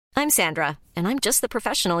I'm Sandra, and I'm just the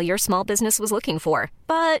professional your small business was looking for.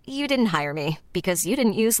 But you didn't hire me because you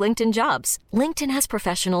didn't use LinkedIn Jobs. LinkedIn has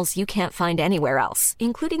professionals you can't find anywhere else,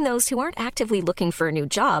 including those who aren't actively looking for a new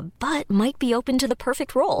job, but might be open to the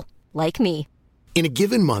perfect role, like me. In a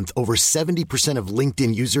given month, over 70% of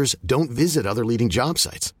LinkedIn users don't visit other leading job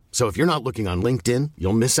sites. So if you're not looking on LinkedIn,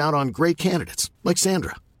 you'll miss out on great candidates like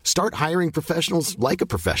Sandra. Start hiring professionals like a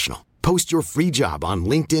professional. Post your free job on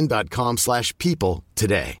linkedin.com/people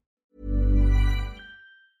today.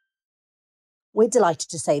 We're delighted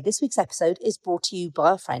to say this week's episode is brought to you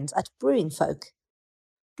by our friends at Brewing Folk.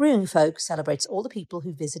 Brewing Folk celebrates all the people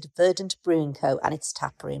who visit Verdant Brewing Co. and its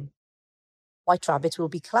tap room. White Rabbit will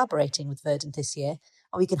be collaborating with Verdant this year,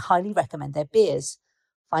 and we can highly recommend their beers.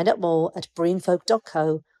 Find out more at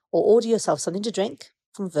brewingfolk.co or order yourself something to drink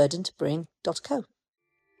from verdantbrewing.co.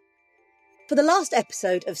 For the last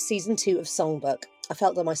episode of Season 2 of Songbook, I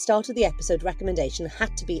felt that my start of the episode recommendation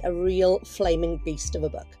had to be a real flaming beast of a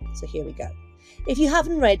book. So here we go. If you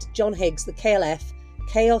haven't read John Higgs' The KLF,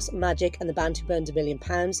 Chaos, Magic and the Band Who Burned £1 Million,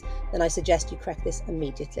 then I suggest you crack this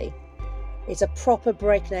immediately. It's a proper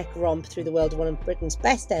breakneck romp through the world of one of Britain's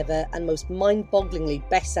best ever and most mind-bogglingly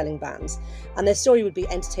best-selling bands, and their story would be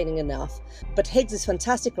entertaining enough, but Higgs'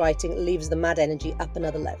 fantastic writing leaves the mad energy up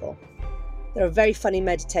another level. There are very funny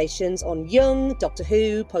meditations on Jung, Doctor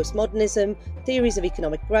Who, postmodernism, theories of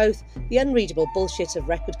economic growth, the unreadable bullshit of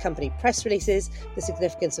record company press releases, the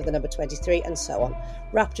significance of the number 23, and so on,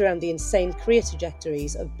 wrapped around the insane career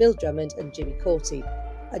trajectories of Bill Drummond and Jimmy Cauty.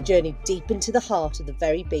 A journey deep into the heart of the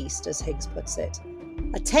very beast, as Higgs puts it.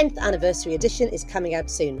 A 10th anniversary edition is coming out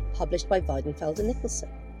soon, published by Weidenfeld and Nicholson.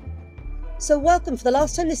 So welcome for the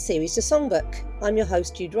last time this series to Songbook. I'm your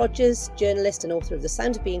host, Jude Rogers, journalist and author of The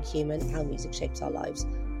Sound of Being Human, How Music Shapes Our Lives,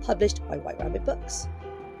 published by White Rabbit Books.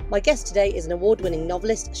 My guest today is an award-winning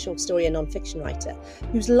novelist, short story and non-fiction writer,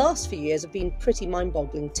 whose last few years have been pretty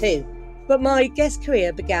mind-boggling too. But my guest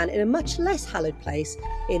career began in a much less hallowed place,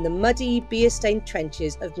 in the muddy, beer-stained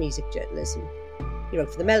trenches of music journalism. He wrote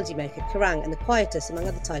for The Melody Maker, Kerrang and The Quietus, among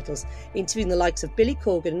other titles, interviewing the likes of Billy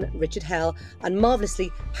Corgan, Richard Hell and, marvellously,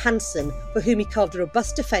 Hanson, for whom he carved a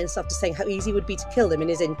robust defence after saying how easy it would be to kill them in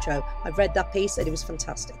his intro. I've read that piece and it was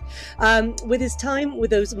fantastic. With his time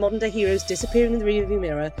with those modern-day heroes disappearing in the rearview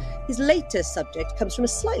mirror, his latest subject comes from a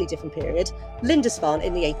slightly different period, Lindisfarne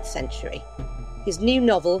in the 8th century. His new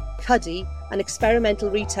novel, Cuddy, an experimental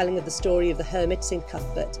retelling of the story of the hermit St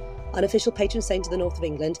Cuthbert, unofficial patron saint of the north of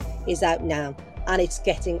England, is out now, and it's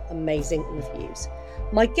getting amazing reviews.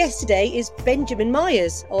 My guest today is Benjamin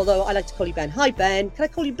Myers, although I like to call you Ben. Hi, Ben. Can I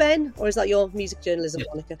call you Ben, or is that your music journalism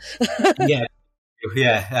moniker?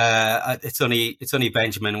 It's only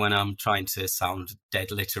Benjamin when I'm trying to sound dead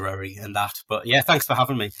literary and that. But yeah, thanks for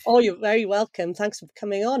having me. Oh, you're very welcome. Thanks for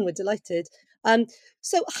coming on. We're delighted.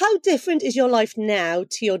 So how different is your life now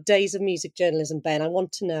to your days of music journalism, Ben? I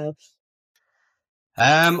want to know.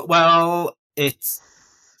 Well, it's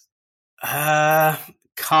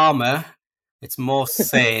calmer, it's more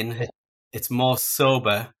sane, it's more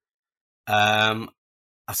sober. I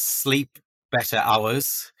sleep better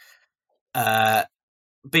hours.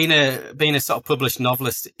 Being a sort of published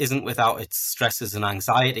novelist isn't without its stresses and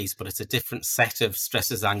anxieties, but it's a different set of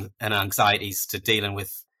stresses and anxieties to dealing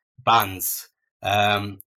with bands.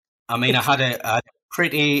 I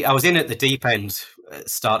was in at the deep end,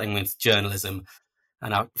 starting with journalism,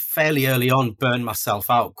 and I fairly early on burned myself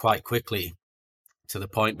out quite quickly, to the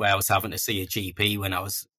point where I was having to see a GP when I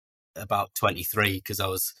was about 23 because I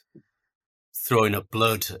was throwing up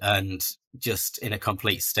blood and just in a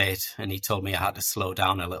complete state. And he told me I had to slow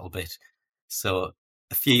down a little bit. So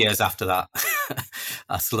a few years after that,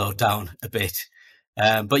 I slowed down a bit.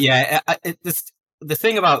 But yeah, the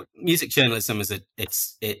thing about music journalism is that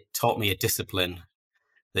it taught me a discipline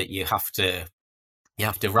that you have to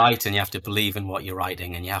write and you have to believe in what you're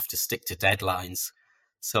writing and you have to stick to deadlines.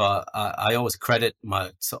 So I always credit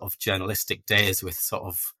my sort of journalistic days with sort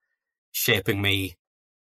of shaping me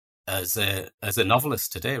as a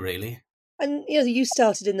novelist today, really. And you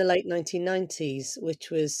started in the late 1990s,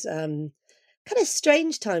 which was kind of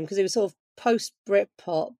strange time because it was sort of post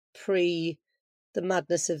Britpop, pre the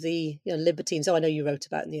madness of the libertines. Oh, I know you wrote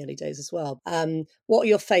about in the early days as well. What are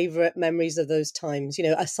your favourite memories of those times?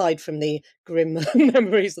 Aside from the grim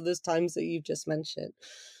memories of those times that you've just mentioned.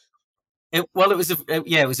 It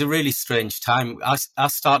was a really strange time. I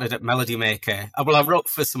started at Melody Maker. I wrote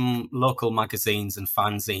for some local magazines and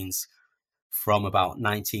fanzines from about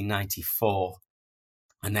 1994.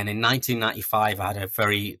 And then in 1995, I had a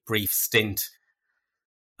very brief stint.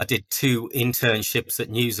 I did 2 internships at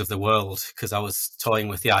News of the World because I was toying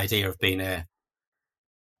with the idea of being a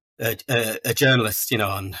a journalist,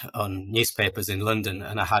 on newspapers in London,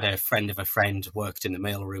 and I had a friend of a friend worked in the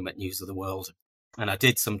mailroom at News of the World, and I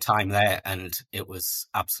did some time there, and it was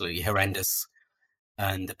absolutely horrendous,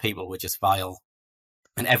 and the people were just vile,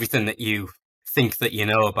 and everything that you think that you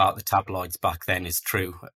know about the tabloids back then is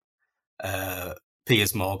true.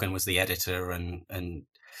 Piers Morgan was the editor, and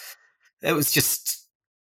it was just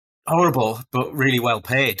horrible, but really well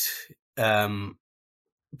paid.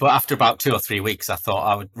 But after about 2 or 3 weeks, I thought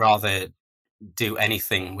I would rather do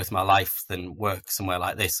anything with my life than work somewhere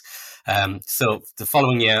like this. So the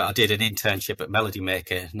following year, I did an internship at Melody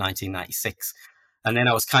Maker, 1996. And then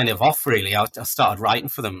I was kind of off, really. I started writing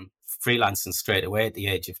for them, freelancing straight away at the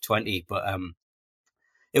age of 20. But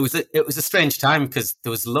it was a strange time because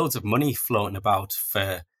there was loads of money floating about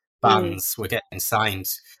for bands were getting signed.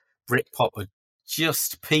 Britpop had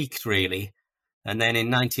just peaked, really. And then in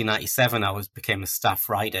 1997, I became a staff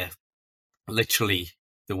writer, literally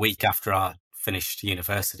the week after I finished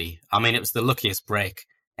university. I mean, it was the luckiest break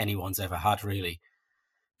anyone's ever had, really,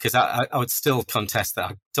 because I would still contest that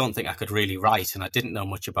I don't think I could really write, and I didn't know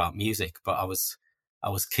much about music, but I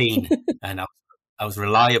was keen and I was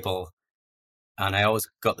reliable, and I always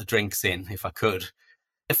got the drinks in if I could.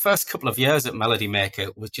 The first couple of years at Melody Maker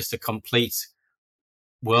was just a complete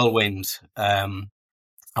whirlwind.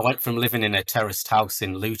 I went from living in a terraced house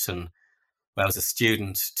in Luton, where I was a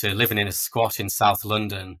student, to living in a squat in South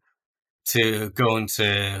London, to going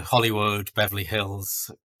to Hollywood, Beverly Hills,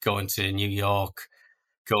 going to New York,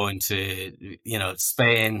 going to,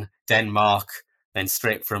 Spain, Denmark, then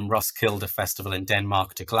straight from Roskilde Festival in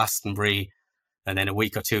Denmark to Glastonbury, and then a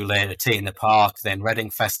week or two later, Tea in the Park, then Reading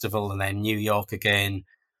Festival, and then New York again,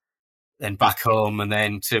 then back home, and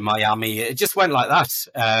then to Miami. It just went like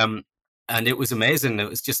that. And it was amazing. It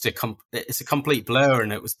was just it's a complete blur,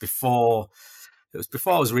 and it was before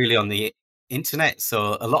I was really on the internet,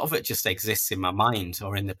 so a lot of it just exists in my mind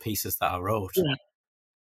or in the pieces that I wrote. Yeah.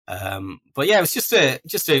 But yeah, it was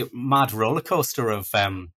just a mad roller coaster of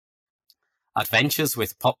adventures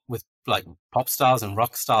with pop stars and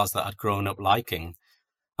rock stars that I'd grown up liking.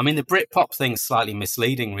 I mean, the Britpop thing's slightly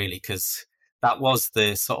misleading, really, because that was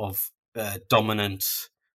the sort of dominant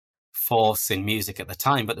force in music at the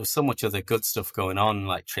time, but there was so much other good stuff going on,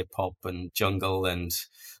 like trip hop and jungle, and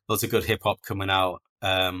loads of good hip hop coming out.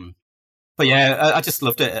 But yeah, I just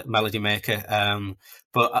loved it at Melody Maker.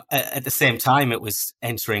 But at the same time, it was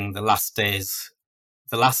entering the last days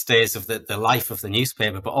of the life of the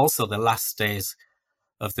newspaper, but also the last days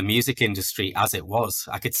of the music industry as it was.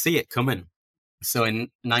 I could see it coming. So in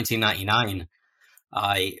 1999,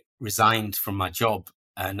 I resigned from my job,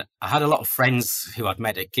 and I had a lot of friends who I'd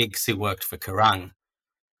met at gigs who worked for Kerrang,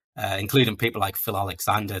 including people like Phil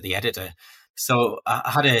Alexander, the editor. So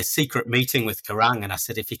I had a secret meeting with Kerrang, and I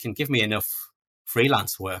said, if you can give me enough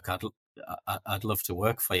freelance work, I'd love to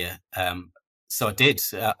work for you. So I did.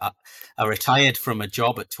 I retired from a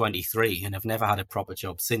job at 23, and I've never had a proper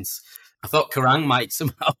job since. I thought Kerrang might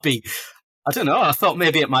somehow be, I don't know, I thought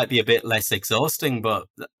maybe it might be a bit less exhausting, but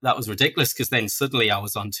that was ridiculous, because then suddenly I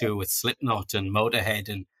was on tour with Slipknot and Motorhead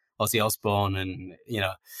and Ozzy Osbourne and,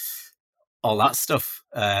 all that stuff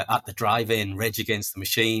at the drive-in, Rage Against the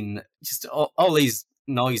Machine, just all these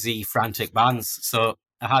noisy, frantic bands. So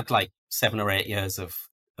I had like 7 or 8 years of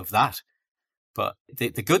that. But the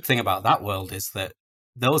good thing about that world is that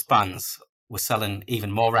those bands were selling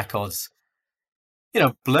even more records.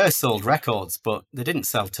 Blur sold records, but they didn't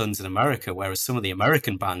sell tons in America, whereas some of the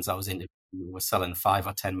American bands I was interviewing were selling 5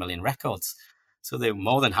 or 10 million records. So they were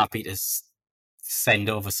more than happy to send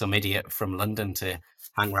over some idiot from London to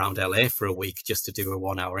hang around LA for a week just to do a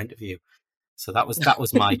 1-hour interview. So that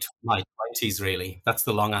was my 20s, really. That's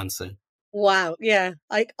the long answer. Wow. Yeah.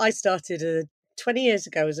 I started 20 years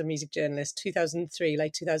ago as a music journalist, 2003,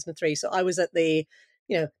 late 2003. So I was at the,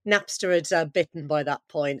 Napster had bitten by that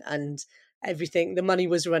point, and everything, the money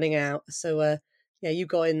was running out. So yeah, you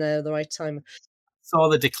got in there at the right time. Saw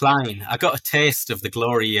the decline. I got a taste of the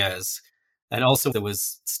glory years. And also there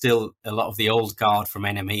was still a lot of the old guard from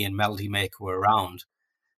NME and Melody Maker were around.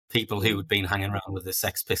 People who had been hanging around with the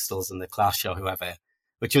Sex Pistols and the Clash or whoever,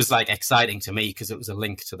 which was like exciting to me because it was a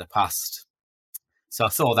link to the past. So I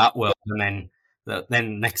saw that world, and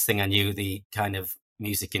then next thing I knew, the kind of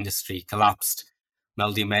music industry collapsed.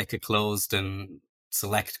 Melody Maker closed and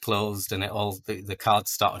Select closed, and the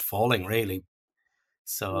cards started falling, really.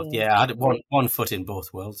 So yeah, I had one foot in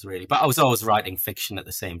both worlds, really. But I was always writing fiction at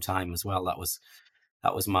the same time as well. That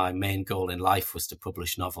was my main goal in life, was to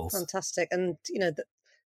publish novels. Fantastic. And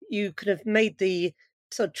you could have made the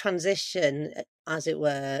sort of transition, as it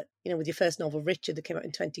were, with your first novel, Richard, that came out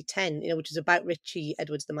in 2010, which is about Richie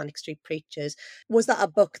Edwards, the Manic Street Preachers. Was that a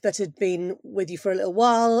book that had been with you for a little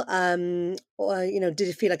while? Or, did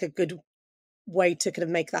it feel like a good way to kind of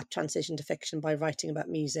make that transition to fiction by writing about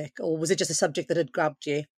music? Or was it just a subject that had grabbed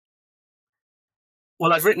you?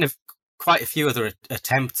 Well, I've written quite a few other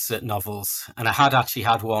attempts at novels, and I had actually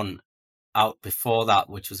had one out before that,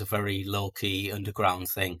 which was a very low-key underground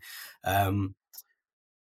thing. But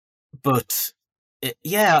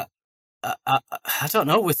I don't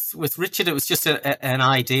know. With Richard, it was just an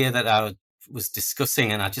idea that I was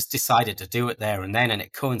discussing, and I just decided to do it there and then, and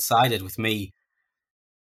it coincided with me.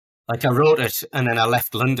 Like, I wrote it, and then I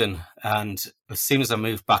left London, and as soon as I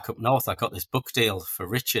moved back up north, I got this book deal for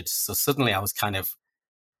Richard. So suddenly I was kind of,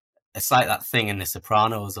 it's like that thing in The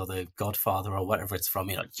Sopranos or The Godfather or whatever it's from,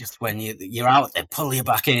 just when you're out, they pull you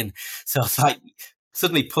back in. So it's like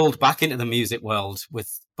suddenly pulled back into the music world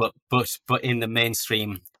but in the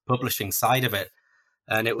mainstream publishing side of it.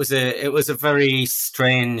 And it was a very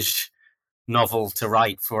strange novel to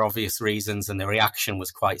write for obvious reasons, and the reaction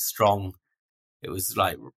was quite strong. It was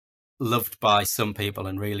like loved by some people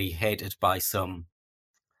and really hated by some.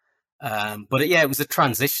 But it was a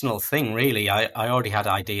transitional thing, really. I already had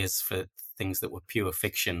ideas for things that were pure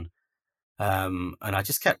fiction. And I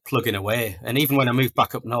just kept plugging away. And even when I moved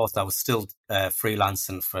back up north, I was still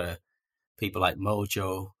freelancing for people like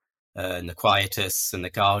Mojo and The Quietus and The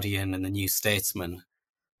Guardian and The New Statesman.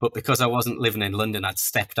 But because I wasn't living in London, I'd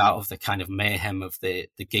stepped out of the kind of mayhem of the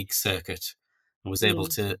gig circuit and was able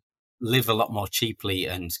to live a lot more cheaply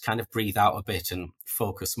and kind of breathe out a bit and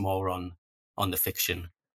focus more on the fiction,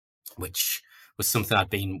 which was something I'd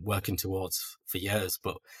been working towards for years,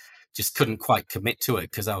 but just couldn't quite commit to it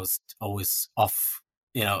because I was always off,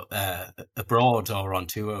 abroad or on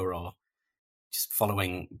tour or just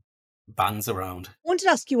following bands around. I wanted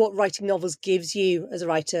to ask you what writing novels gives you as a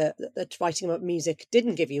writer that writing about music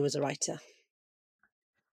didn't give you as a writer.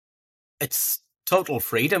 It's total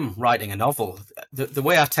freedom writing a novel. The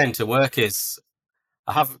way I tend to work is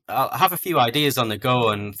I'll have a few ideas on the go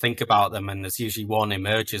and think about them, and there's usually one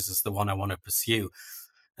emerges as the one I want to pursue.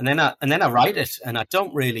 And then I write it, and I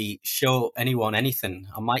don't really show anyone anything.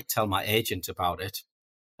 I might tell my agent about it.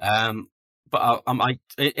 But I might,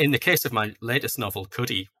 in the case of my latest novel,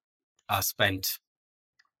 Cuddy, I spent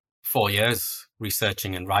 4 years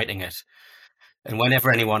researching and writing it. And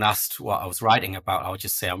whenever anyone asked what I was writing about, I would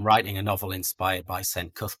just say, I'm writing a novel inspired by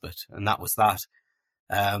St. Cuthbert. And that was that.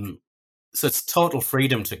 So it's total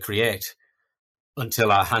freedom to create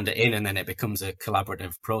until I hand it in, and then it becomes a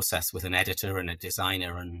collaborative process with an editor and a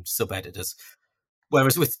designer and sub-editors.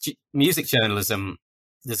 Whereas with music journalism,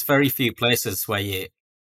 there's very few places where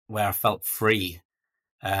I felt free,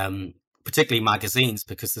 particularly magazines,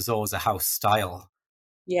 because there's always a house style.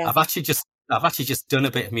 Yeah, I've actually just done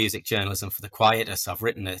a bit of music journalism for The Quietus. I've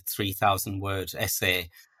written a 3,000-word essay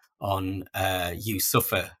on You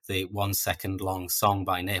Suffer, the 1 second long song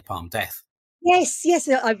by Napalm Death. Yes,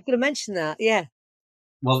 I'm going to mention that, yeah.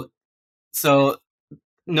 Well, so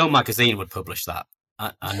no magazine would publish that.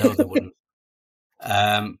 I know they wouldn't.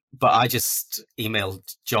 But I just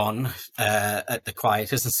emailed John at The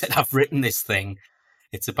Quietus and said, I've written this thing.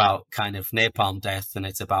 It's about kind of Napalm Death, and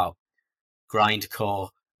it's about grindcore,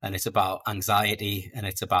 and it's about anxiety, and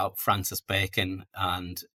it's about Francis Bacon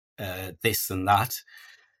and this and that.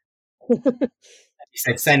 He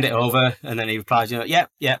said, send it over. And then he replied,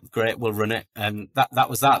 yeah, great, we'll run it. And that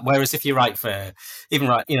was that. Whereas if you write for,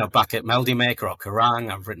 back at Melody Maker or Kerrang,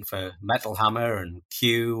 I've written for Metal Hammer and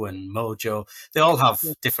Q and Mojo. They all have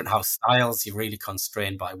different house styles. You're really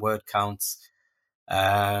constrained by word counts.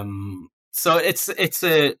 So it's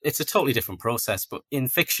a totally different process. But in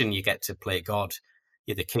fiction, you get to play God.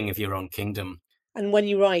 You're the king of your own kingdom. And when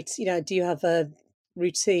you write, do you have a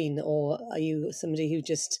routine, or are you somebody who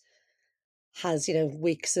just has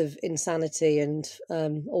weeks of insanity, and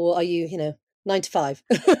or are you 9 to 5?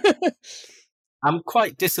 I'm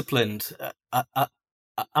quite disciplined. I'm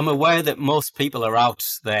aware that most people are out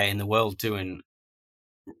there in the world doing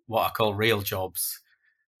what I call real jobs,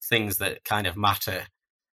 things that kind of matter,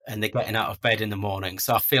 and they're getting out of bed in the morning.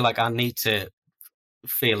 So I feel like I need to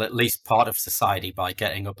feel at least part of society by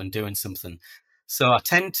getting up and doing something. So I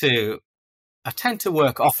tend to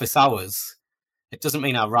work office hours. It doesn't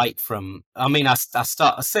mean I write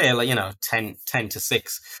I say 10 to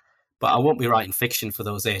 6, but I won't be writing fiction for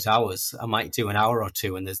those 8 hours. I might do an hour or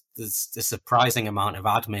two, and there's a surprising amount of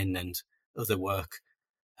admin and other work.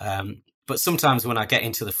 But sometimes when I get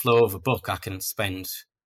into the flow of a book, I can spend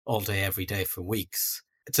all day, every day for weeks,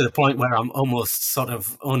 to the point where I'm almost sort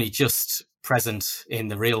of only just present in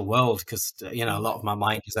the real world, because a lot of my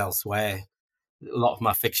mind is elsewhere. A lot of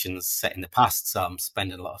my fiction's set in the past, so I'm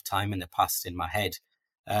spending a lot of time in the past in my head.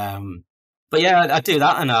 But yeah, I do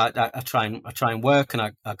that, and I try and work, and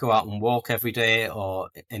I go out and walk every day, or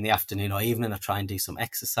in the afternoon or evening I try and do some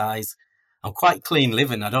exercise. I'm quite clean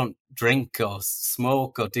living. I don't drink or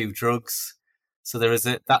smoke or do drugs, so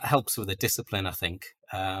that helps with the discipline, I think.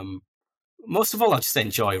 Most of all, I just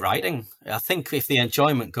enjoy writing. I think if the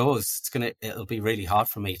enjoyment goes, it'll be really hard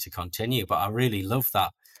for me to continue. But I really love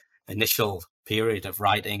that initial period of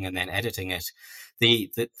writing and then editing it. The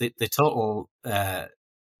total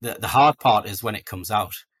the hard part is when it comes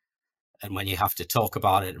out, and when you have to talk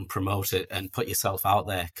about it and promote it and put yourself out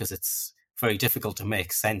there, because it's very difficult to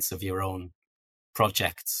make sense of your own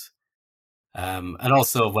projects. And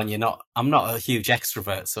also when I'm not a huge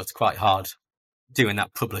extrovert, so it's quite hard doing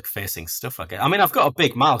that public facing stuff. I mean, I've got a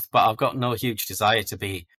big mouth, but I've got no huge desire to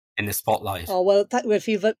be in the spotlight. Oh, well,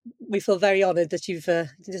 we feel very honoured that you've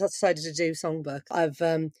decided to do Songbook.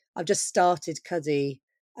 I've just started Cuddy,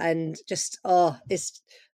 and it's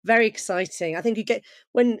very exciting. I think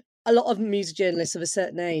when a lot of music journalists of a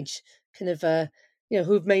certain age kind of,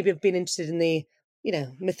 who've maybe have been interested in the,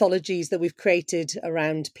 mythologies that we've created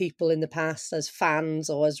around people in the past as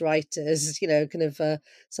fans or as writers,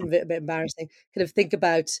 some of it a bit embarrassing, kind of think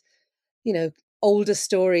about, older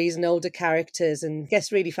stories and older characters, and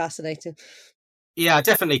gets really fascinating. Yeah, I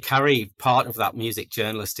definitely carry part of that music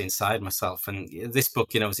journalist inside myself. And this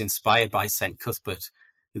book, was inspired by St. Cuthbert,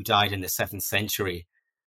 who died in the 7th century.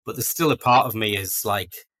 But there's still a part of me is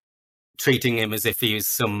like treating him as if he was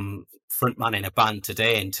some frontman in a band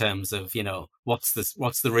today, in terms of, what's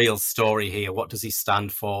the real story here? What does he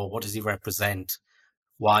stand for? What does he represent?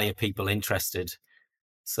 Why are people interested?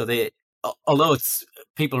 So although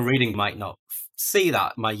people reading might not see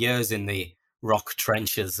that, my years in the rock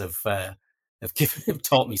trenches have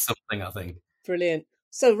taught me something, I think. Brilliant.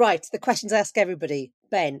 So, right, the questions I ask everybody.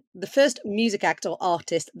 Ben, the first music act or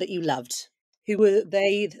artist that you loved, who were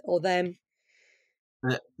they or them?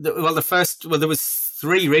 There was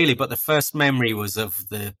 3 really, but the first memory was of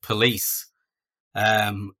the Police.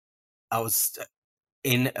 I was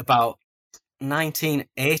in about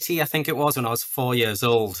 1980, I think it was, when I was 4 years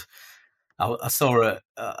old. I saw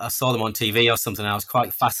them on TV or something. And I was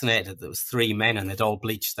quite fascinated. There was 3 men, and they'd all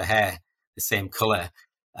bleached their hair the same colour.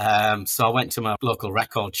 So I went to my local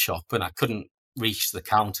record shop, and I couldn't reach the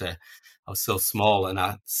counter. I was so small, and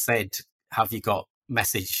I said, "Have you got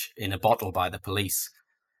Message in a Bottle by the Police?"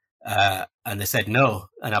 And they said no,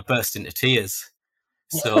 and I burst into tears.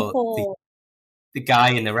 So the guy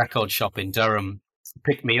in the record shop in Durham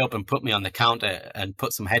picked me up and put me on the counter and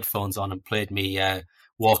put some headphones on and played me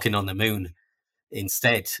Walking on the Moon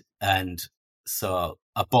instead. And so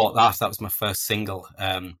I bought that. That was my first single.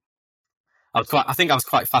 I think I was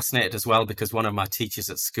quite fascinated as well, because one of my teachers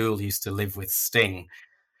at school used to live with Sting,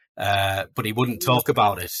 but he wouldn't talk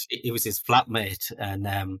about it. It was his flatmate. And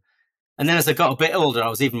then as I got a bit older, I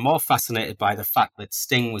was even more fascinated by the fact that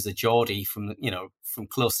Sting was a Geordie from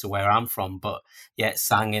close to where I'm from, but yet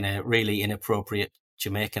sang in a really inappropriate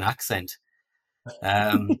Jamaican accent.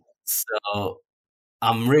 So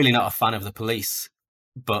I'm really not a fan of the Police,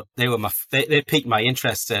 but they piqued my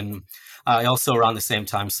interest. And I also around the same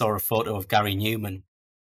time saw a photo of Gary Newman,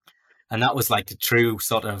 and that was like a true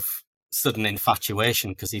sort of sudden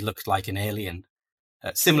infatuation, because he looked like an alien,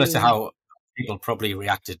 similar to how people probably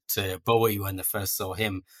reacted to Bowie when they first saw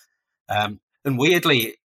him. And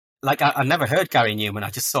weirdly, like I never heard Gary Newman. I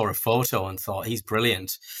just saw a photo and thought he's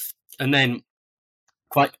brilliant. And then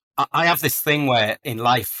I have this thing where in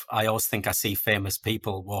life, I always think I see famous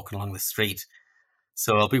people walking along the street.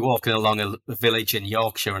 So I'll be walking along a village in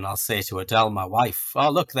Yorkshire, and I'll say to Adele, my wife, "Oh,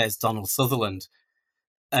 look, there's Donald Sutherland."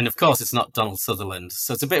 And of course, it's not Donald Sutherland.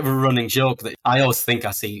 So it's a bit of a running joke that I always think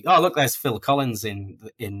I see, "Oh, look, there's Phil Collins in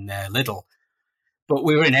Lidl." But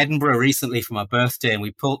we were in Edinburgh recently for my birthday, and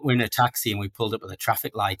we're in a taxi, and we pulled up at the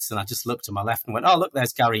traffic lights, and I just looked to my left and went, "Oh, look,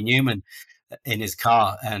 there's Gary Newman in his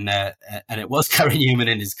car." And it was Gary Newman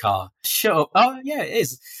in his car. Shut up. Oh, yeah, it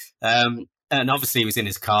is. And obviously he was in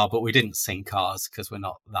his car, but we didn't sing cars because we're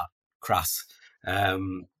not that crass.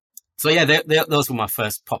 So yeah, those were my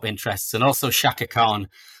first pop interests. And also Shaka Khan.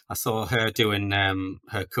 I saw her doing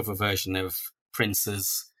her cover version of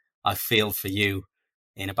Prince's "I Feel For You"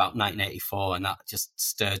 in about 1984, and that just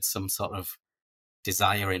stirred some sort of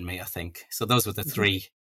desire in me, I think. So those were the 3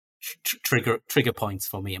 trigger points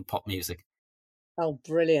for me in pop music. Oh,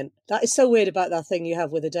 brilliant. That is so weird about that thing you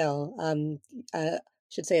have with Adele.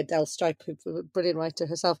 Should say Adele Stripe, who's a brilliant writer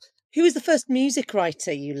herself. Who was the first music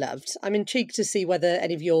writer you loved? I'm intrigued to see whether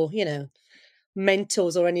any of your,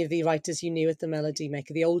 mentors or any of the writers you knew at the Melody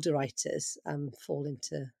Maker, the older writers, fall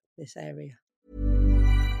into this area?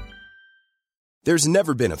 There's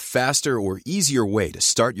never been a faster or easier way to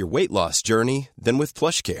start your weight loss journey than with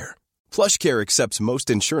PlushCare. PlushCare accepts most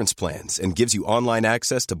insurance plans and gives you online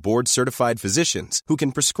access to board-certified physicians who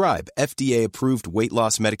can prescribe FDA-approved weight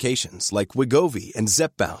loss medications like Wegovy and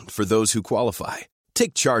Zepbound for those who qualify.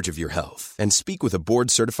 Take charge of your health and speak with a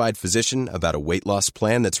board-certified physician about a weight loss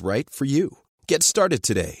plan that's right for you. Get started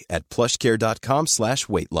today at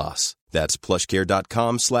plushcare.com/weight-loss. That's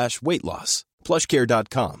plushcare.com/weight-loss.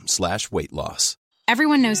 plushcare.com/weight-loss.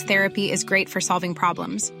 Everyone knows therapy is great for solving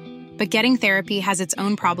problems, but getting therapy has its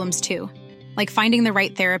own problems too, like finding the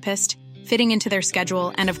right therapist, fitting into their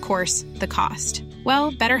schedule, and of course, the cost.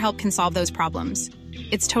 Well, BetterHelp can solve those problems.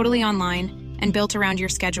 It's totally online and built around your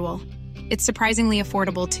schedule. It's surprisingly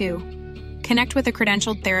affordable too. Connect with a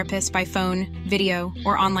credentialed therapist by phone, video,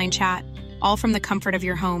 or online chat, all from the comfort of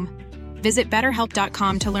your home. Visit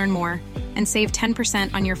BetterHelp.com to learn more and save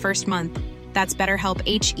 10% on your first month. That's BetterHelp,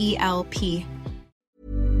 H-E-L-P.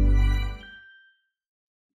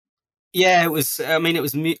 Yeah, it was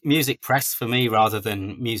music press for me rather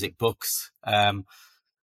than music books. When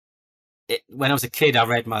I was a kid, I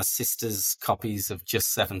read my sister's copies of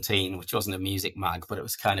Just 17, which wasn't a music mag, but it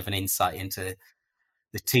was kind of an insight into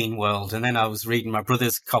the teen world. And then I was reading my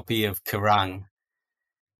brother's copy of Kerrang!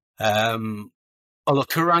 Although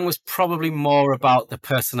Kerrang! Was probably more about the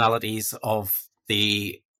personalities of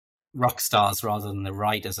the rock stars rather than the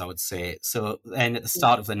writers, I would say. So then at the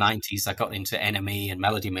start of the 90s, I got into NME and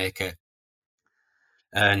Melody Maker.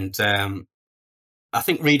 And I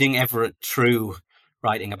think reading Everett True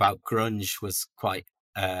writing about grunge was quite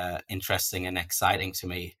interesting and exciting to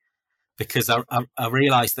me, because I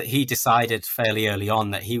realized that he decided fairly early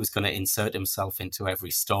on that he was going to insert himself into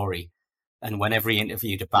every story. And whenever he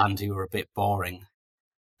interviewed a band who were a bit boring,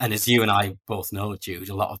 and as you and I both know, Jude,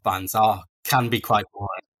 a lot of bands can be quite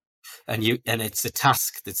boring. And it's a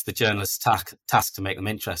task, it's the journalist's task to make them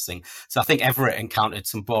interesting. So I think Everett encountered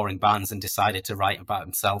some boring bands and decided to write about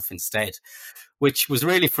himself instead, which was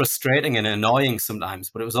really frustrating and annoying sometimes,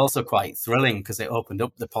 but it was also quite thrilling because it opened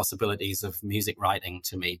up the possibilities of music writing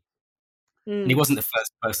to me. And he wasn't the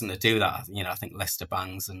first person to do that. I think Lester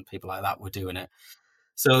Bangs and people like that were doing it.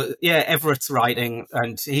 So yeah, Everett's writing,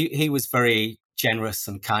 and he was very generous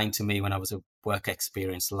and kind to me when I was a work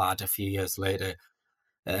experience lad a few years later.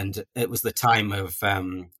 And it was the time of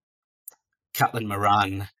Caitlin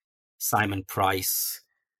Moran, Simon Price,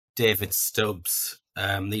 David Stubbs.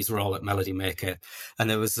 These were all at Melody Maker. And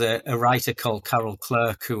there was a writer called Carol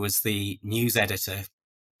Clerk who was the news editor.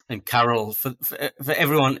 And Carol, for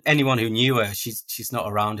anyone who knew her, she's not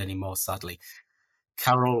around anymore, sadly.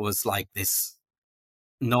 Carol was like this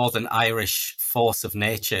Northern Irish force of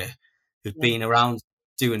nature who'd been around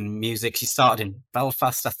doing music. She started in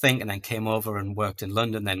Belfast, I think, and then came over and worked in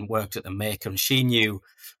London, then worked at the Maker. And she knew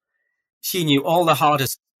all the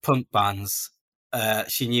hardest punk bands.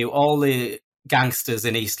 She knew all the gangsters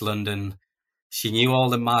in East London. She knew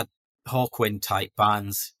all the mad Hawkwind type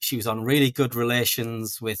bands. She was on really good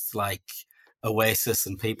relations with like Oasis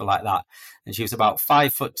and people like that. And she was about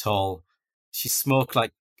 5 foot tall. She smoked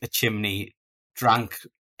like a chimney, drank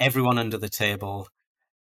everyone under the table,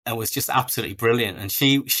 and was just absolutely brilliant. And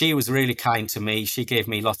she was really kind to me. She gave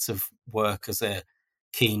me lots of work as a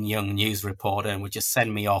keen young news reporter and would just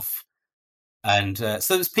send me off. And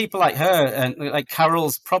so there's people like her, and like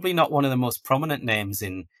Carol's probably not one of the most prominent names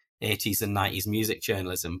in 80s and 90s music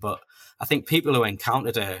journalism, but I think people who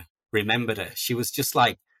encountered her remembered her. She was just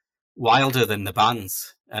like wilder than the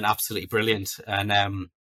bands and absolutely brilliant. And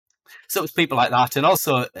so it was people like that. And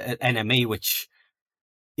also at NME, which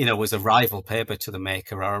was a rival paper to the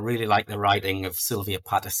Maker. I really like the writing of Sylvia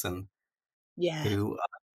Patterson, who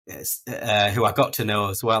I got to know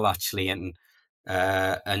as well, actually, and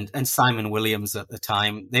Simon Williams at the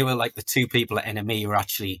time. They were like the two people at NME who were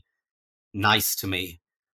actually nice to me,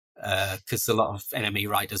 because a lot of NME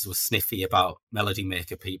writers were sniffy about Melody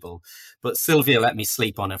Maker people. But Sylvia let me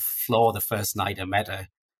sleep on her floor the first night I met her,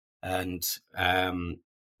 and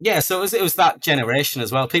so it was that generation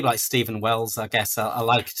as well. People like Stephen Wells, I guess. I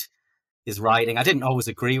liked his writing. I didn't always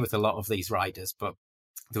agree with a lot of these writers, but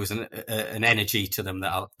there was an energy to them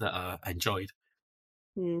that I enjoyed.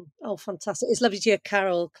 Oh, fantastic. It's lovely to hear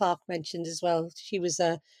Carol Clark mentioned as well. She was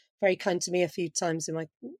very kind to me a few times in my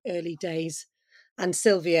early days. And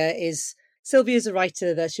Sylvia's a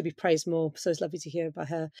writer that should be praised more, so it's lovely to hear about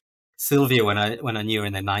her. Sylvia, when I knew her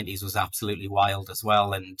in the 90s, was absolutely wild as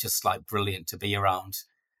well, and just like brilliant to be around.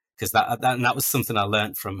 Because that was something I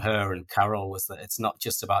learned from her and Carol, was that it's not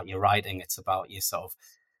just about your writing, it's about your sort of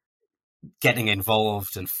getting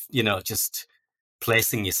involved and, just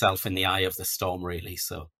placing yourself in the eye of the storm, really.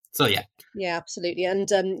 So yeah. Yeah, absolutely.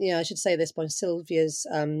 And I should say at this point, Sylvia's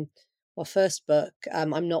first book,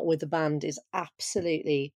 I'm Not With the Band, is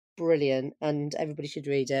absolutely brilliant, and everybody should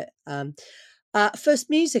read it. First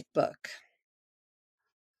music book.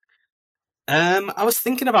 I was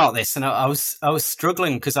thinking about this, and I was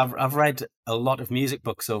struggling because I've read a lot of music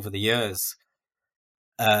books over the years,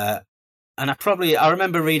 and I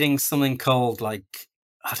remember reading something called, like,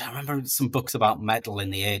 I don't remember, some books about metal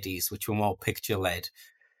in the 80s, which were more picture led.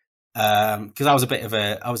 Because I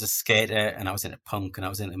was a skater, and I was into punk, and I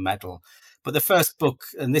was into metal. But the first book,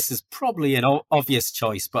 and this is probably an obvious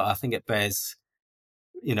choice, but I think it bears,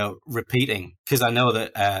 repeating, because I know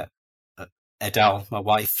that Adele, my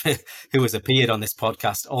wife, who has appeared on this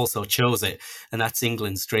podcast, also chose it, and that's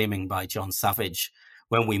England's Dreaming by John Savage.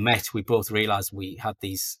 When we met, we both realised we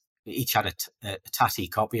each had a tatty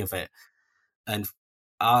copy of it, and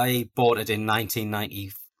I bought it in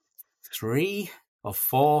 1993 or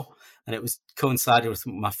 4, and it was coincided with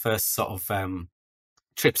my first sort of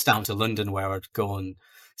trips down to London, where I'd go and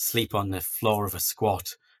sleep on the floor of a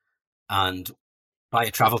squat and buy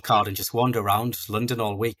a travel card and just wander around London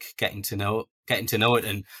all week, getting to know it.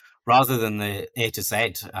 And rather than the A to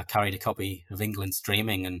Z, I carried a copy of England's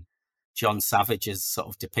Dreaming and John Savage's sort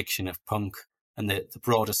of depiction of punk and the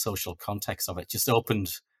broader social context of it. Just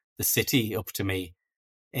opened the city up to me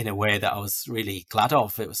in a way that I was really glad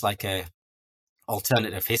of. It was like a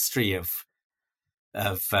alternative history of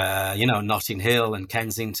Notting Hill and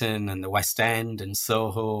Kensington and the West End and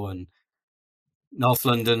Soho and North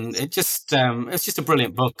London. It's just a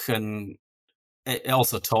brilliant book, and it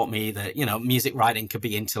also taught me that music writing can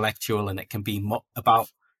be intellectual, and it can be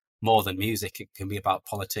about more than music. It can be about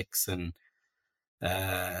politics and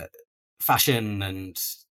fashion and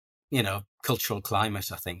cultural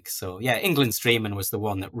climate, I think. So yeah, England's Dreaming was the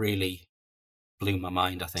one that really blew my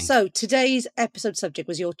mind, I think. So today's episode subject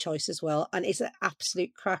was your choice as well, and it's an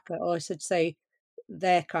absolute cracker, or I should say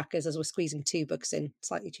they're crackers, as we're squeezing 2 books in,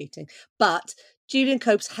 slightly cheating. But Julian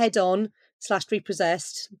Cope's Head On /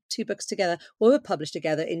 Repossessed, 2 books together, were published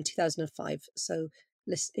together in 2005. So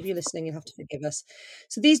if you're listening, you'll have to forgive us.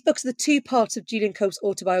 So these books are the 2 parts of Julian Cope's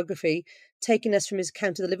autobiography, taking us from his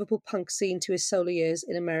account of the Liverpool punk scene to his solo years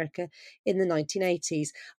in America in the 1980s.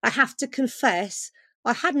 I have to confess,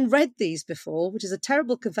 I hadn't read these before, which is a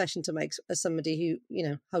terrible confession to make as somebody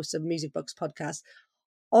who, hosts a music books podcast.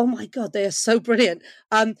 Oh my God, they are so brilliant.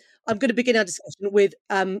 I'm going to begin our discussion with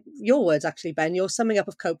your words, actually, Ben. Your summing up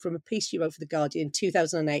of Cope from a piece you wrote for The Guardian in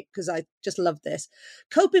 2008, because I just love this.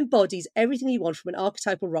 Cope embodies everything you want from an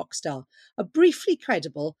archetypal rock star, a briefly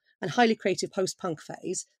credible and highly creative post-punk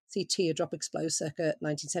phase, see Teardrop Explode circa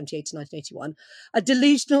 1978 to 1981, a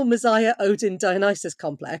delusional Messiah Odin Dionysus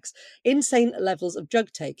complex, insane levels of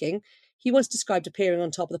drug taking. He once described appearing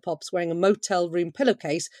on Top of the Pops wearing a motel room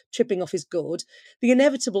pillowcase, tripping off his gourd, the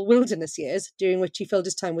inevitable wilderness years, during which he filled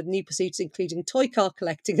his time with new pursuits including toy car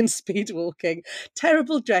collecting and speed walking,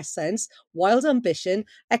 terrible dress sense, wild ambition,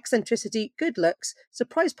 eccentricity, good looks,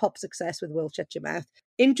 surprise pop success with Will Shut Your Mouth,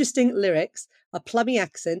 interesting lyrics, a plummy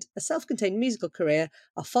accent, a self-contained musical career,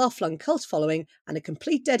 a far-flung cult following, and a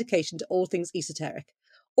complete dedication to all things esoteric.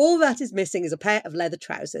 All that is missing is a pair of leather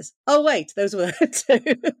trousers. Oh, wait, those were the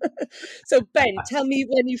 2. So, Ben, tell me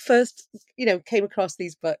when you first, came across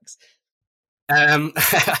these books. I'd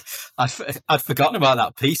forgotten about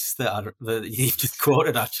that piece that you just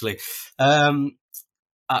quoted, actually. I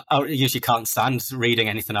usually can't stand reading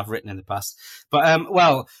anything I've written in the past. But,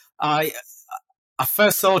 I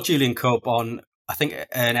first saw Julian Cope on, I think,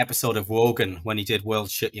 an episode of Wogan when he did World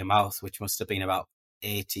Shut Your Mouth, which must have been about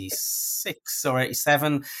 86 or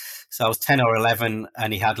 87. So I was 10 or 11,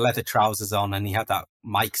 and he had leather trousers on, and he had that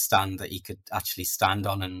mic stand that he could actually stand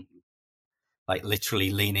on and like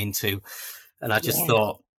literally lean into. And I just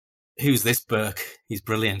thought, who's this Burke? He's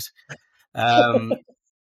brilliant.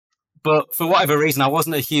 But for whatever reason, I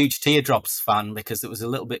wasn't a huge Teardrops fan because it was a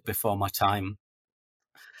little bit before my time.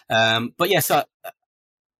 But yes,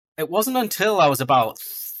 it wasn't until I was about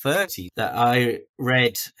 30 that I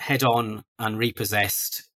read Head On and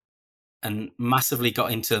Repossessed and massively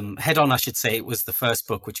got into them. Head On, I should say, it was the first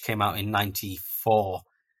book, which came out in 94,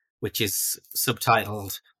 which is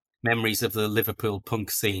subtitled Memories of the Liverpool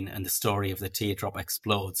Punk Scene and the Story of the Teardrop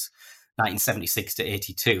Explodes, 1976 to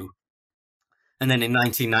 82. And then in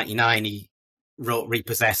 1999, he wrote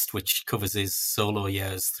Repossessed, which covers his solo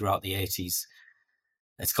years throughout the 80s.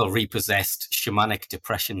 It's called Repossessed, Shamanic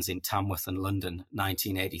Depressions in Tamworth and London,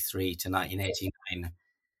 1983 to 1989.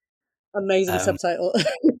 Amazing subtitle.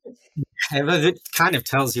 It kind of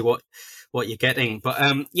tells you what you're getting.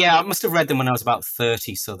 But yeah, I must have read them when I was about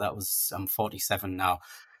 30, so I'm 47 now.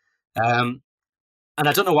 And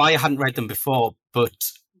I don't know why I hadn't read them before,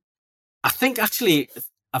 but I think actually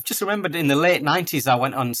I've just remembered in the late 90s I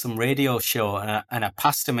went on some radio show and I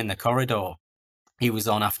passed him in the corridor. He was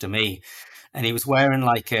on after me, and he was wearing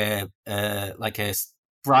like a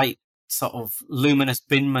bright sort of luminous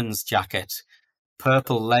binman's jacket,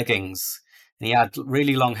 purple leggings, and he had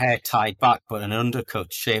really long hair tied back, but an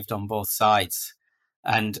undercut shaved on both sides.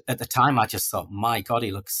 And at the time, I just thought, my God,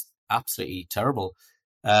 he looks absolutely terrible.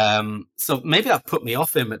 So maybe that put me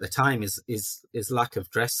off him at the time, is lack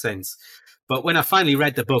of dress sense. But when I finally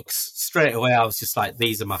read the books, straight away, I was just like,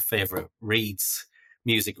 these are my favorite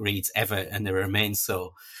music reads ever, and they remain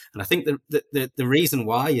so. And I think the reason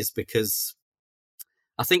why is because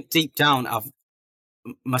I think deep down, I've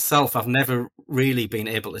never really been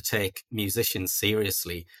able to take musicians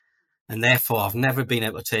seriously, and therefore I've never been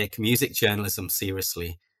able to take music journalism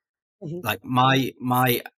seriously. Mhm. Like my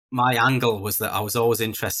angle was that I was always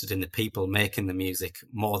interested in the people making the music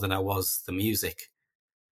more than I was the music.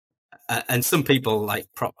 And some people, like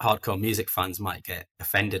hardcore music fans, might get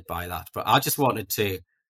offended by that, but I just wanted to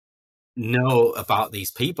know about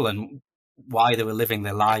these people and why they were living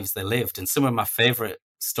the lives they lived. And some of my favorite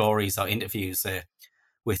stories or interviews are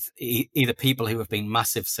with either people who have been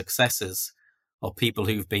massive successes or people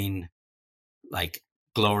who've been like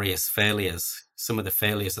glorious failures. Some of the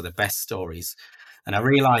failures are the best stories. And I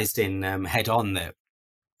realized in Head On that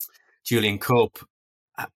Julian Cope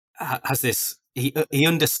has this, he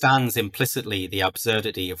understands implicitly the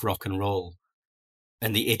absurdity of rock and roll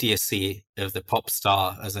and the idiocy of the pop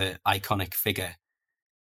star as an iconic figure.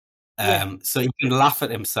 So he can laugh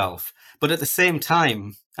at himself, but at the same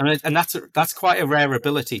time, and that's quite a rare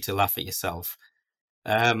ability to laugh at yourself.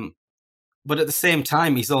 But at the same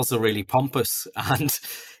time, he's also really pompous, and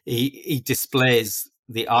he displays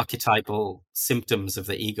the archetypal symptoms of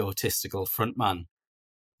the egotistical frontman.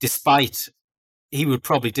 Despite he would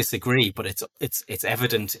probably disagree, but it's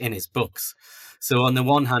evident in his books. So on the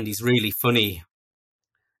one hand, he's really funny,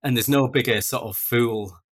 and there's no bigger sort of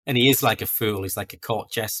fool, and he is like a fool. He's like a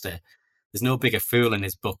court jester. There's no bigger fool in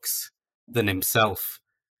his books than himself,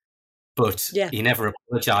 but he never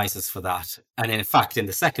apologizes for that. And in fact, in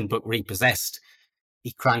the second book, Repossessed,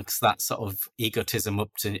 he cranks that sort of egotism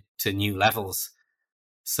up to new levels.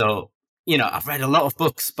 So, I've read a lot of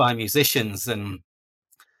books by musicians, and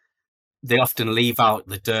they often leave out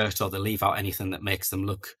the dirt or they leave out anything that makes them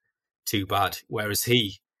look too bad, whereas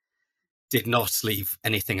he did not leave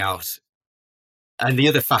anything out. And the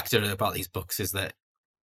other factor about these books is that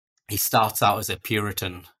he starts out as a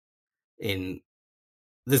Puritan.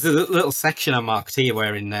 There's a little section I marked here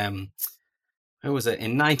where in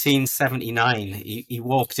 1979, he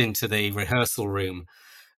walked into the rehearsal room,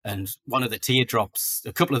 and a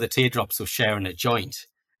couple of the teardrops were sharing a joint,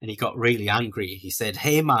 and he got really angry. He said,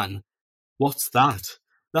 "Hey man, what's that?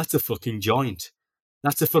 That's a fucking joint.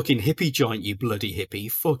 That's a fucking hippie joint, you bloody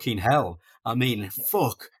hippie. Fucking hell. I mean,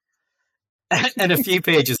 fuck." And a few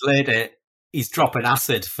pages later, he's dropping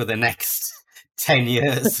acid for the next 10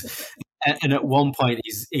 years. And at one point,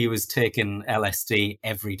 he was taking LSD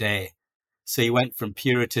every day. So he went from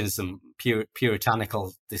puritanical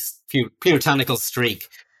streak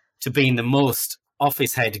to being the most off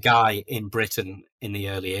his head guy in Britain in the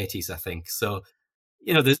early 80s, I think. So,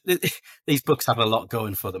 these books have a lot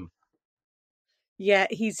going for them. Yeah,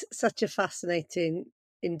 he's such a fascinating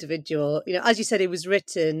individual. As you said, it was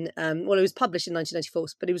written, it was published in 1994,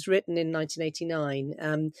 but it was written in 1989.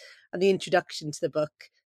 And the introduction to the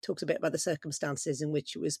book talks a bit about the circumstances in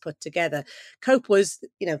which it was put together. Cope was,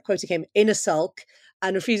 quoting him, in a sulk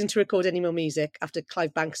and refusing to record any more music after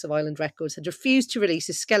Clive Banks of Island Records had refused to release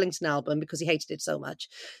his Skellington album because he hated it so much.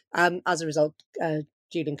 As a result,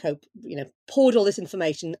 Julian Cope, poured all this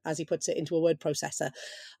information, as he puts it, into a word processor.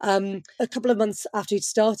 A couple of months after he'd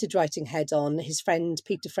started writing Head On, his friend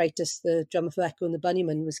Peter Freitas, the drummer for Echo and the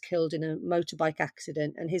Bunnymen, was killed in a motorbike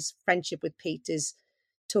accident, and his friendship with Pete is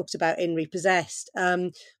talked about in Repossessed.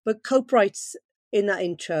 But Cope writes in that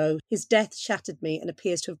intro, "His death shattered me and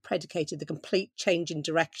appears to have predicated the complete change in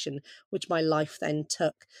direction which my life then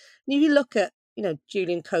took." And if you look at,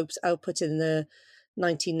 Julian Cope's output in the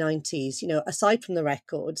 1990s, aside from the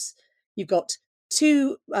records, you've got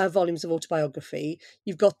 2 volumes of autobiography.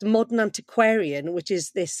 You've got The Modern Antiquarian, which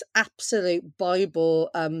is this absolute Bible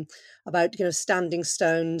about standing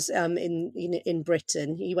stones in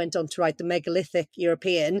Britain. He went on to write The Megalithic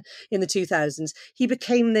European in the 2000s. He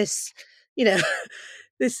became this,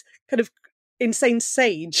 this kind of insane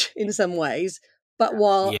sage in some ways, but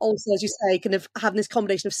while also, as you say, kind of having this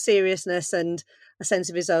combination of seriousness and a sense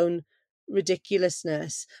of his own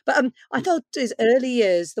ridiculousness. But I thought his early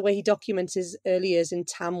years, the way he documents his early years in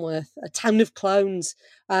Tamworth, a town of clones,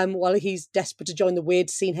 while he's desperate to join the weird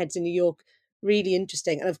scene heads in New York, really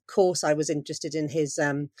interesting. And of course, I was interested in his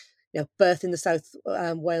birth in the South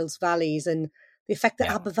Wales valleys and the effect that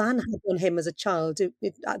Yeah. Aberfan had on him as a child. The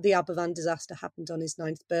Aberfan disaster happened on his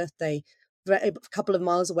 9th birthday, a couple of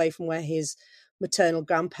miles away from where his maternal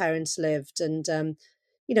grandparents lived. And,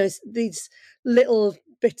 these little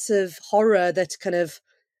bits of horror that kind of,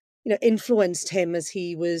 influenced him as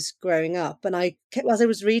he was growing up. And as I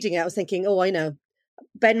was reading it, I was thinking, oh, I know.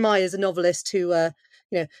 Ben Meyer's a novelist who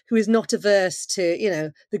is not averse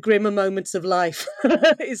to, the grimmer moments of life.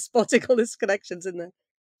 Is spotting all his connections in there.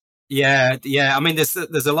 Yeah. I mean, there's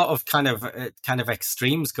a lot of kind of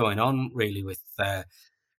extremes going on really with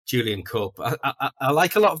Julian Cope. I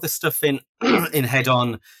like a lot of the stuff in in Head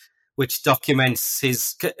On, which documents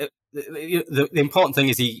his. The important thing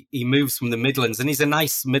is he moves from the Midlands, and he's a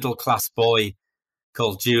nice middle class boy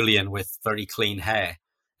called Julian with very clean hair,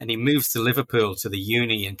 and he moves to Liverpool to the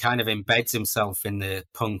uni and kind of embeds himself in the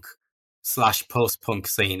punk / post punk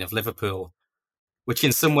scene of Liverpool, which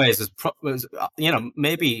in some ways was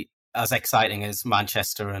maybe as exciting as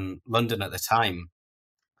Manchester and London at the time.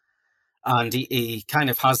 And he kind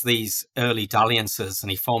of has these early dalliances, and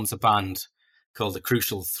he forms a band called the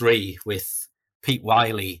Crucial Three with Pete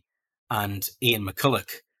Wiley and Ian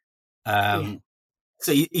McCulloch.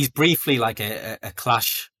 So he's briefly like a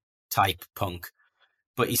Clash type punk,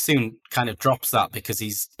 but he soon kind of drops that because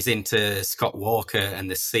he's into Scott Walker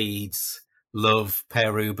and the Seeds, Love,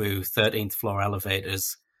 Perubu, 13th Floor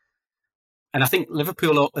Elevators. And I think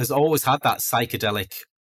Liverpool has always had that psychedelic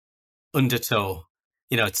undertow.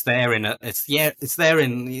 It's there in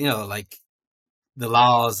like the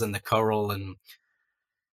Lars and the Coral and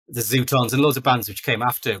the Zootons and loads of bands which came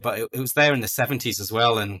after, but it was there in the 70s as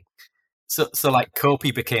well. And so like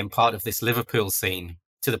Copey became part of this Liverpool scene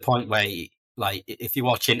to the point where if you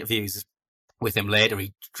watch interviews with him later,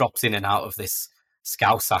 he drops in and out of this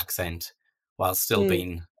Scouse accent while still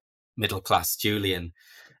being middle class Julian.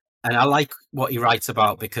 And I like what he writes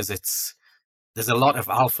about because there's a lot of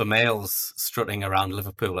alpha males strutting around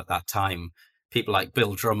Liverpool at that time. People like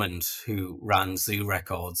Bill Drummond, who ran Zoo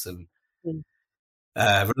Records and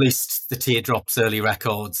released the Teardrops early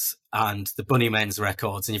records and the Bunnymen's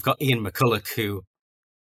records. And you've got Ian McCulloch, who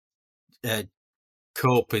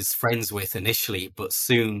Cope is friends with initially, but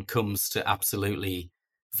soon comes to absolutely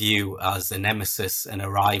view as a nemesis and a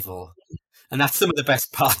rival. And that's some of the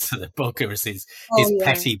best parts of the book, is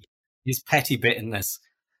his petty bitterness.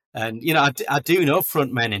 And, I do know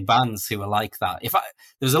frontmen in bands who are like that.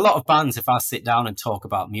 There's a lot of bands, if I sit down and talk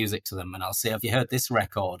about music to them and I'll say, have you heard this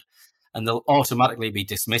record? And they'll automatically be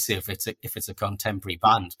dismissive if it's a contemporary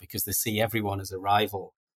band because they see everyone as a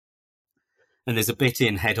rival. And there's a bit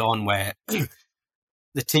in Head On where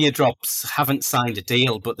the Teardrops haven't signed a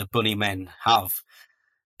deal, but the Bunnymen have.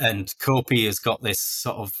 And Copey has got this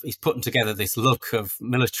he's putting together this look of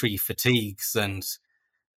military fatigues and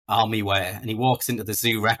army wear, and he walks into the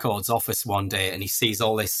Zoo Records office one day and he sees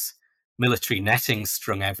all this military netting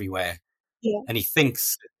strung everywhere. And he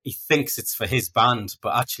thinks it's for his band,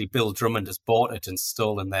 but actually Bill Drummond has bought it and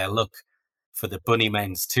stolen their look for the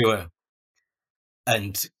Bunnymen's tour.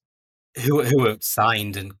 And who are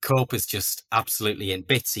signed, and Cope is just absolutely in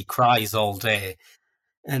bits. He cries all day.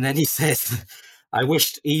 And then he says, I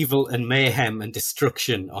wished evil and mayhem and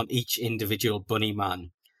destruction on each individual Bunnyman.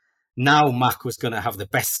 Now Mac was going to have the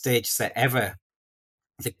best stage set ever.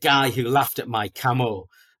 The guy who laughed at my camo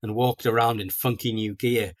and walked around in funky new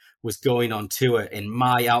gear was going on tour in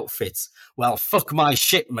my outfits. Well, fuck my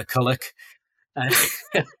shit, McCulloch. I've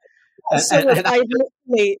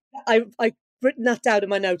written that down in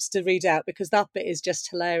my notes to read out because that bit is just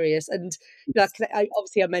hilarious. And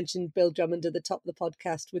obviously I mentioned Bill Drummond at the top of the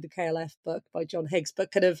podcast with the KLF book by John Higgs,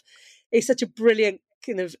 but kind of it's such a brilliant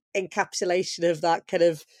kind of encapsulation of that kind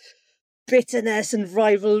of bitterness and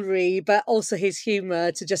rivalry, but also his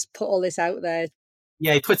humor to just put all this out there.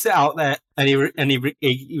 Yeah, he puts it out there, and he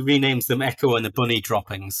renames them Echo and the Bunny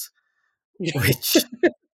Droppings, which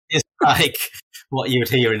is like what you'd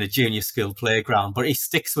hear in a junior school playground. But he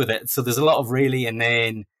sticks with it, so there's a lot of really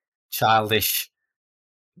inane, childish,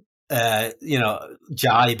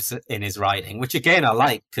 jibes in his writing, which again I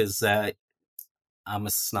like because I'm a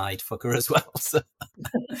snide fucker as well. So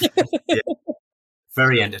yeah,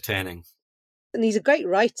 very entertaining. And he's a great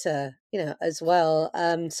writer, as well.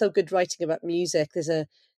 So good writing about music. There's a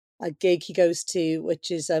gig he goes to, which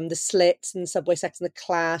is the Slits and Subway Sex and the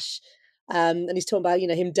Clash. And he's talking about,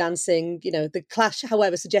 him dancing, the Clash,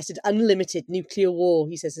 however, suggested unlimited nuclear war,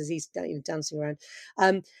 he says, as he's dancing around.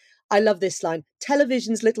 I love this line.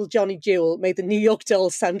 Television's little Johnny Jewel made the New York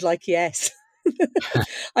Dolls sound like yes.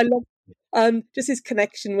 I love just his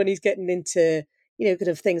connection when he's getting into, kind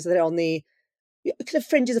of things that are on the kind of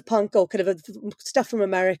fringes of punk or kind of stuff from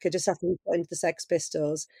America just after he got into the Sex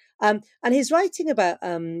Pistols. And his writing about,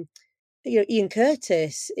 Ian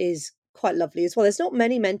Curtis is quite lovely as well. There's not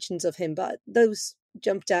many mentions of him, but those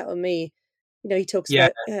jumped out on me. He talks Yeah.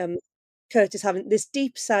 about Curtis having this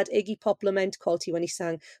deep, sad Iggy Pop lament quality when he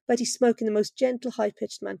sang, but he spoke in the most gentle,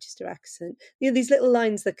 high-pitched Manchester accent. These little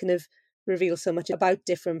lines that kind of reveal so much about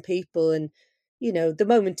different people. And, the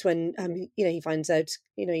moment when, he finds out,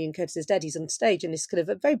 Ian Curtis is dead, he's on stage, and it's kind of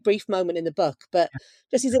a very brief moment in the book, but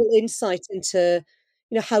just his little insight into,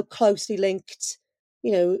 how closely linked,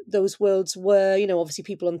 those worlds were, obviously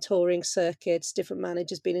people on touring circuits, different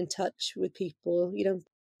managers being in touch with people,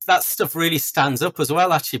 That stuff really stands up as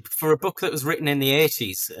well, actually. For a book that was written in the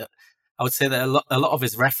 80s, I would say that a lot of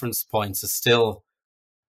his reference points are still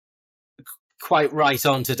quite right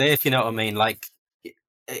on today, if you know what I mean. Like,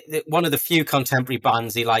 one of the few contemporary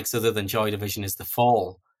bands he likes other than Joy Division is The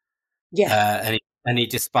Fall. Yeah. And he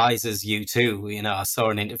despises U2. I saw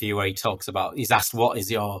an interview where he's asked, what is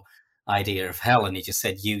your idea of hell? And he just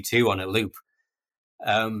said U2 on a loop.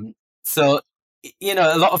 So,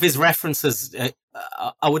 a lot of his references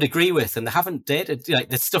I would agree with, and they haven't dated. Like,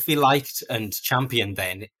 the stuff he liked and championed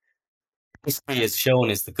then, history has shown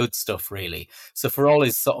is the good stuff, really. So for all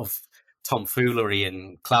his sort of tomfoolery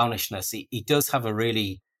and clownishness, he does have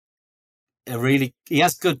he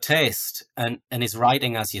has good taste, and his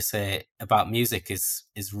writing, as you say, about music is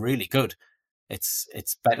really good.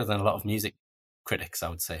 It's better than a lot of music critics, I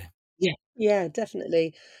would say. Yeah,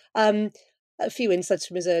 definitely. A few insights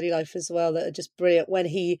from his early life as well that are just brilliant. When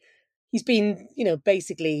he's been,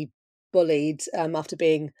 basically bullied after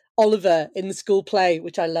being Oliver in the school play,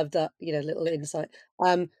 which I love that, little insight.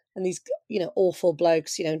 And these, awful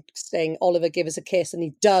blokes, saying, Oliver, give us a kiss. And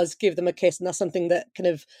he does give them a kiss. And that's something that kind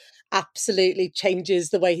of absolutely changes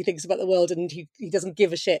the way he thinks about the world. And he doesn't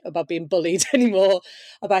give a shit about being bullied anymore,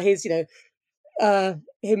 about his,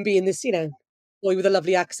 him being this, boy with a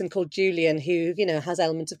lovely accent called Julian, who, has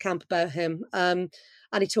elements of camp about him. And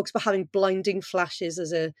he talks about having blinding flashes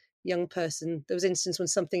as a young person. There was an instance when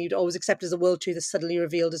something you'd always accept as a world truth is suddenly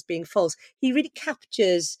revealed as being false. He really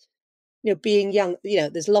captures, being young.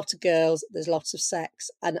 There's lots of girls, there's lots of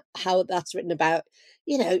sex, and how that's written about.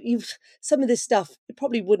 Some of this stuff, it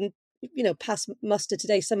probably wouldn't, pass muster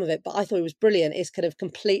today, some of it, but I thought it was brilliant. It's kind of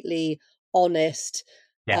completely honest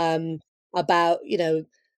about,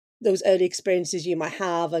 those early experiences you might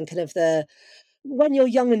have, and kind of when you're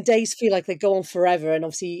young and days feel like they go on forever, and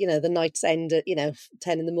obviously, the nights end at,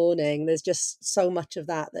 10 in the morning. There's just so much of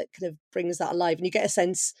that kind of brings that alive, and you get a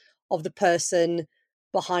sense of the person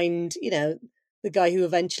behind, the guy who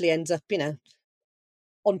eventually ends up,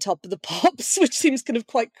 on top of the pops, which seems kind of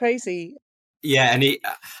quite crazy. Yeah, and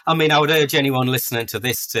I would urge anyone listening to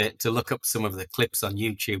this to look up some of the clips on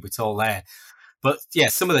YouTube. It's all there. But yeah,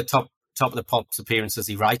 some of the top of the pops appearances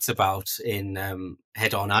he writes about in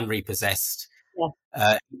Head On and Repossessed,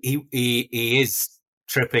 he is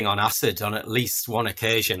tripping on acid on at least one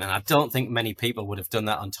occasion, and I don't think many people would have done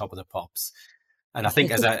that on Top of the Pops. And I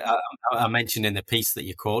think, as I mentioned in the piece that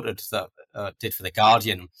you quoted that did for The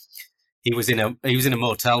Guardian, he was in a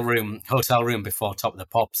hotel room before Top of the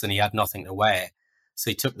Pops, and he had nothing to wear,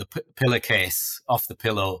 so he took the pillowcase off the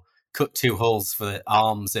pillow, cut 2 holes for the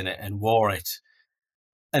arms in it, and wore it.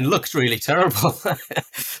 And looked really terrible,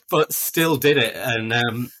 but still did it. And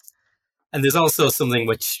there's also something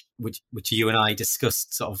which you and I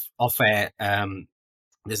discussed sort of off air.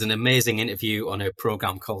 There's an amazing interview on a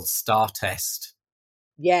program called Star Test.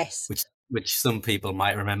 Yes, which some people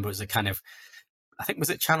might remember as a kind of, I think, was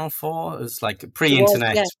it Channel 4? It was like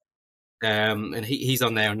pre-internet. And he's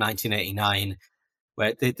on there in 1989,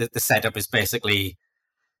 where the setup is basically,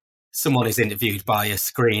 someone is interviewed by a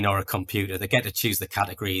screen or a computer. They get to choose the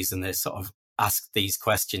categories, and they sort of ask these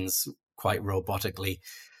questions quite robotically.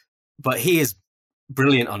 But he is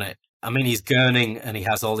brilliant on it. I mean, he's gurning and he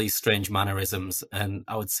has all these strange mannerisms, and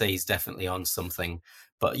I would say he's definitely on something.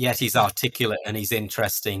 But yet he's articulate and he's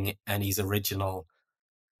interesting and he's original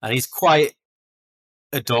and he's quite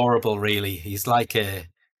adorable, really. He's like a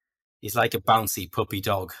bouncy puppy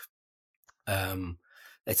dog.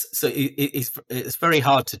 It's very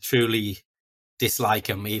hard to truly dislike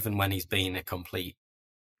him, even when he's being a complete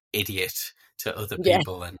idiot to other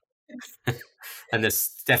people. And and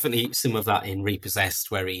there's definitely some of that in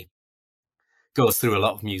Repossessed, where he goes through a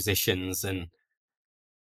lot of musicians and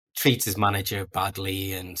treats his manager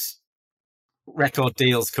badly, and record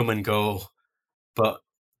deals come and go, but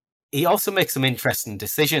he also makes some interesting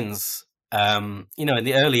decisions. You know, in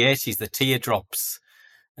the early 80s, the Teardrops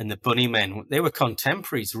and the Bunnymen, they were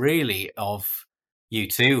contemporaries really of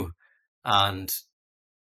U2. And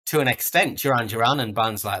to an extent, Duran Duran and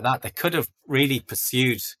bands like that, they could have really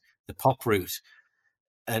pursued the pop route.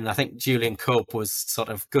 And I think Julian Cope was sort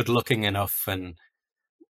of good looking enough and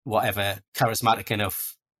whatever, charismatic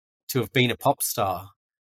enough to have been a pop star.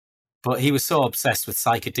 But he was so obsessed with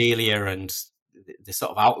psychedelia and the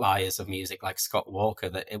sort of outliers of music like Scott Walker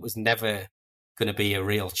that it was never going to be a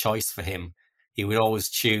real choice for him. He would always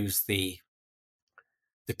choose the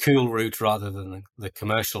cool route rather than the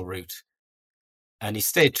commercial route. And he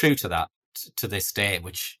stayed true to that to this day,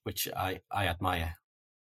 which I admire.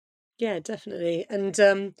 Yeah, definitely.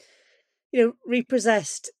 And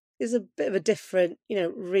Repossessed is a bit of a different,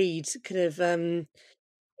 read. Kind of,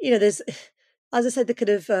 there's, as I said, the kind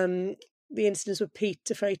of the incidents with Pete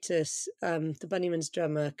DeFreitas, the Bunnymen's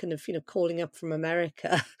drummer, kind of, calling up from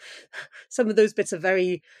America. Some of those bits are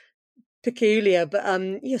very peculiar, but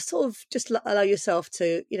you sort of just allow yourself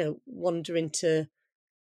to, wander into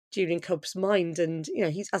Julian Cope's mind, and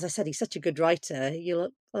he's, as I said, he's such a good writer. You'll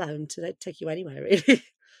allow him to take you anywhere, really.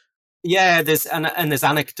 Yeah, there's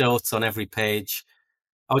anecdotes on every page.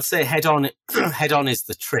 I would say Head On Head On is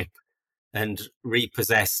the trip, and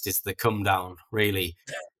Repossessed is the come down, really,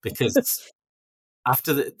 because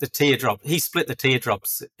after the Teardrop, he split the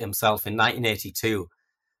Teardrops himself in 1982,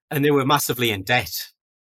 and they were massively in debt,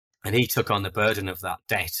 and he took on the burden of that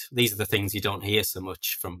debt. These are the things you don't hear so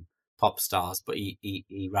much from pop stars, but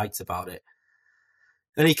he writes about it.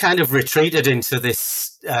 And he kind of retreated into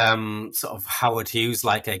this sort of Howard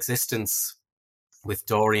Hughes-like existence with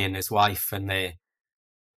Dorian, his wife, and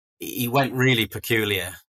he went really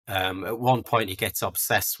peculiar. At one point, he gets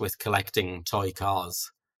obsessed with collecting toy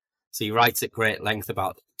cars. So he writes at great length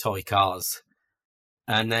about toy cars.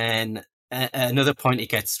 And then at another point, he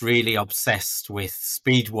gets really obsessed with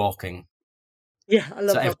speed walking. Yeah, I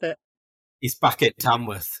love that bit. He's back at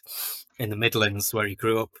Tamworth in the Midlands where he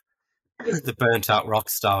grew up, the burnt out rock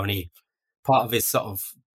star. And part of his sort of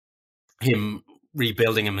him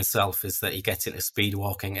rebuilding himself is that he gets into speed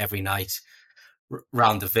walking every night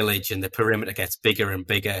round the village, and the perimeter gets bigger and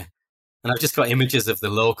bigger. And I've just got images of the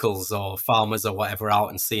locals or farmers or whatever out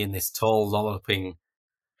and seeing this tall, lolloping,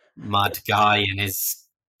 mad guy in his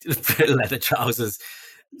leather trousers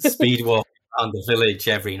speed walking around the village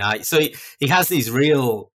every night. So he has these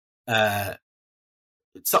real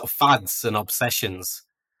sort of fads and obsessions,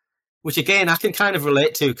 which again I can kind of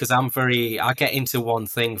relate to because I get into one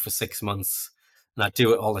thing for 6 months and I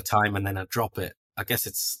do it all the time and then I drop it. I guess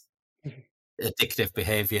it's addictive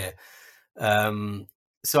behavior.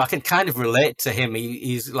 So I can kind of relate to him.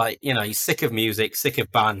 He's like, he's sick of music, sick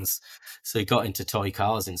of bands. So he got into toy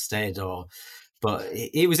cars instead, but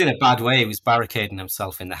he was in a bad way. He was barricading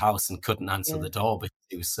himself in the house and couldn't answer the door because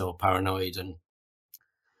he was so paranoid.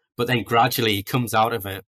 But then gradually he comes out of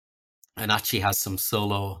it and actually has some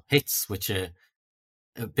solo hits, which are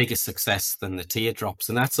a bigger success than the Teardrops.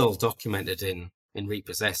 And that's all documented in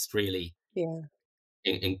Repossessed, really. Yeah.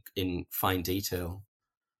 In fine detail.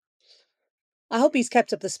 I hope he's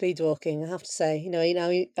kept up the speed walking. I have to say,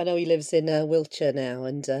 I know he lives in Wiltshire now,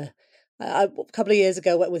 and a couple of years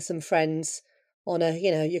ago went with some friends on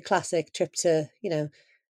your classic trip to the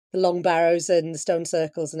Long Barrows and the Stone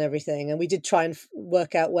Circles and everything, and we did try and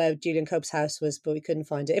work out where Julian Cope's house was, but we couldn't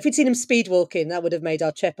find it. If we'd seen him speed walking, that would have made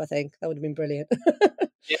our trip. I think that would have been brilliant.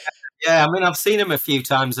 Yeah. I mean, I've seen him a few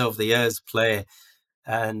times over the years play,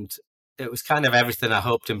 and it was kind of everything I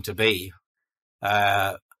hoped him to be.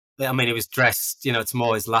 I mean, he was dressed, it's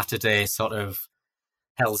more his latter day sort of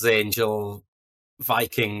Hell's Angel,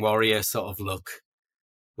 Viking warrior sort of look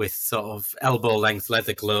with sort of elbow length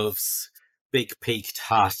leather gloves, big peaked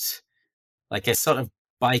hat, like a sort of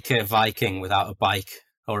biker Viking without a bike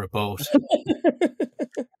or a boat.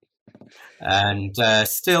 And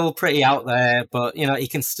still pretty out there, but, he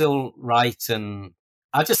can still write. And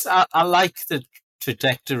I like the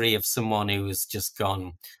trajectory of someone who's just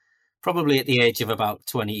gone, probably at the age of about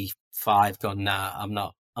 25, gone, nah, I'm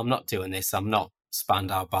not doing this. I'm not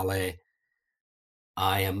Spandau Ballet.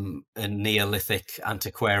 I am a Neolithic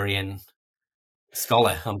antiquarian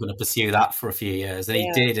scholar. I'm going to pursue that for a few years. And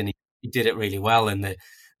he did, and he did it really well. And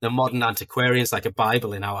the modern antiquarians, like a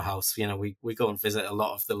Bible in our house, we go and visit a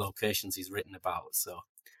lot of the locations he's written about. So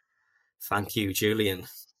thank you, Julian.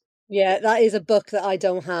 Yeah, that is a book that I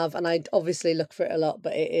don't have, and I obviously look for it a lot,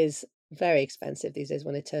 but it is very expensive these days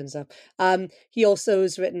when it turns up. He also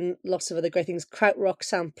has written lots of other great things. Krautrock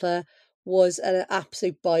Sampler was an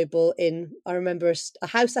absolute Bible I remember a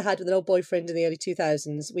house I had with an old boyfriend in the early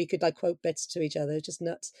 2000s. We could quote bits to each other, just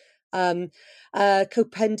nuts.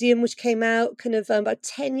 Compendium, which came out kind of about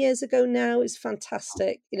 10 years ago now, is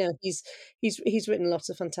fantastic. You know, he's written lots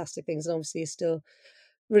of fantastic things, and obviously he's still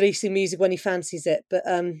releasing music when he fancies it. But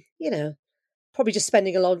you know, probably just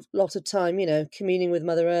spending a lot of time, you know, communing with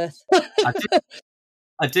Mother Earth.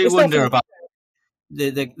 I do It's wonder definitely-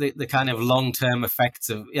 about the kind of long-term effects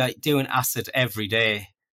of doing acid every day.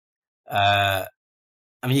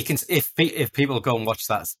 I mean, you can if people go and watch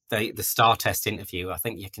the Star Test interview, I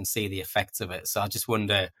think you can see the effects of it. So I just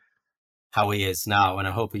wonder how he is now, and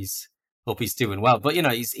I hope he's doing well. But you know,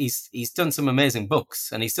 he's done some amazing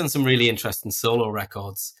books, and he's done some really interesting solo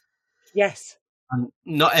records. Yes, And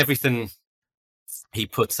not everything he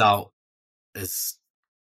puts out is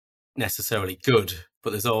necessarily good,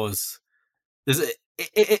 but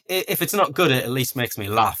if it's not good, it at least makes me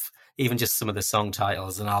laugh. Even just some of the song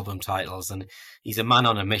titles and album titles, and he's a man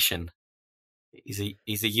on a mission. He's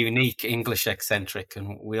a unique English eccentric,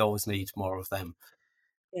 and we always need more of them.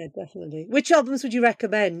 yeah, definitely. Which albums would you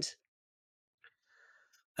recommend?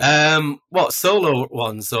 What solo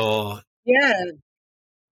ones or? Yeah.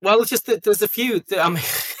 Well, just there's a few.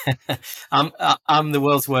 I'm the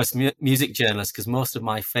world's worst music journalist because most of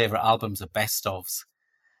my favorite albums are best ofs.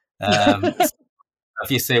 If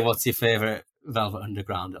you say what's your favorite Velvet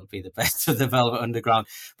Underground, it'll be the best of the Velvet Underground.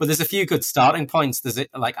 But there's a few good starting points. There's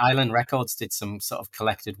like Island Records did some sort of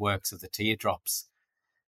collected works of the Teardrops,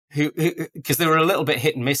 who because they were a little bit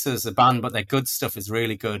hit and miss as a band, but their good stuff is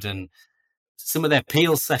really good, and some of their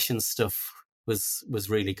Peel session stuff was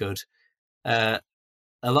really good.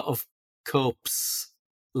 A lot of Cope's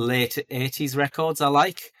late 80s records I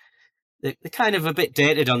like. They're kind of a bit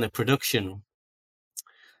dated on the production,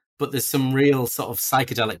 but there's some real sort of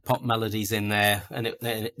psychedelic pop melodies in there. And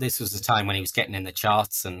this was the time when he was getting in the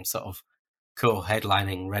charts and sort of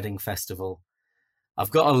co-headlining Reading Festival.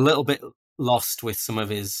 I've got a little bit lost with some of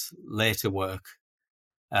his later work.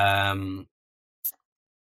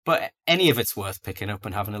 But any of it's worth picking up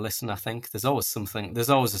and having a listen, I think. There's always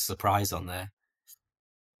a surprise on there.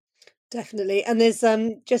 Definitely. And there's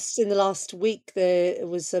just in the last week there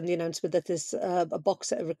was the announcement that there's a box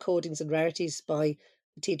set of recordings and rarities by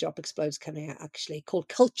the Teardrop Explodes coming out, actually, called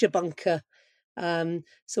Culture Bunker. So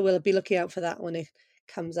we'll be looking out for that when it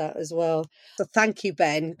comes out as well. So thank you,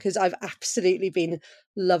 Ben, because I've absolutely been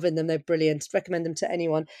loving them. They're brilliant. Recommend them to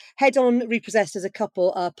anyone. Head On Repossessed as a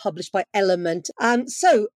couple are published by Element.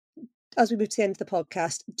 So as we move to the end of the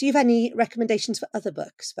podcast, do you have any recommendations for other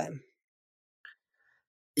books, Ben?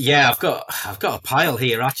 Yeah, I've got a pile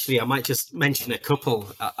here. Actually, I might just mention a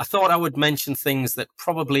couple. I thought I would mention things that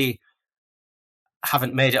probably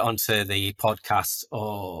haven't made it onto the podcast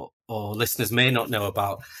or listeners may not know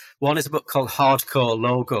about. One is a book called Hardcore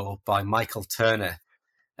Logo by Michael Turner.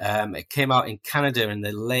 It came out in Canada in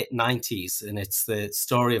the late 90s, and it's the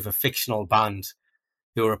story of a fictional band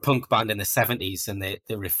who were a punk band in the 70s, and they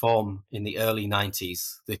reform in the early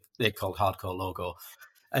 90s. They're called Hardcore Logo.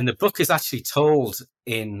 And the book is actually told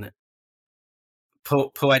in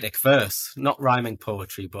poetic verse, not rhyming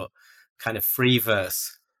poetry, but kind of free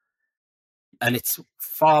verse. And it's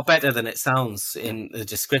far better than it sounds in the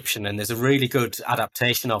description. And there's a really good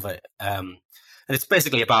adaptation of it. And it's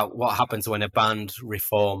basically about what happens when a band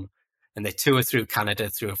reform and they tour through Canada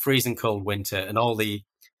through a freezing cold winter, and all the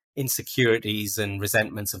insecurities and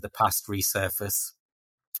resentments of the past resurface.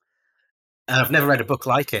 And I've never read a book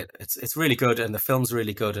like it. It's really good, and the film's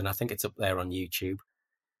really good, and I think it's up there on YouTube.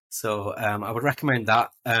 So I would recommend that.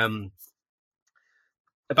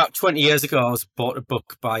 About 20 years ago, I was bought a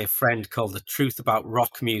book by a friend called The Truth About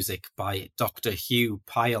Rock Music by Dr. Hugh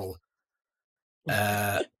Pyle.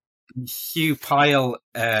 Hugh Pyle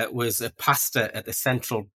was a pastor at the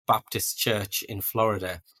Central Baptist Church in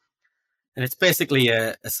Florida. And it's basically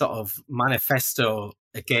a sort of manifesto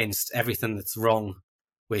against everything that's wrong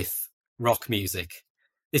with rock music.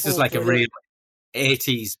 This is like brilliant. a real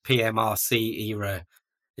 80s PMRC era.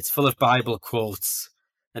 It's full of Bible quotes,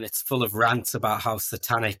 and it's full of rants about how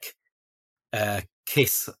satanic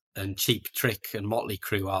Kiss and Cheap Trick and Motley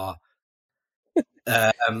Crue are.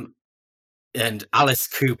 And Alice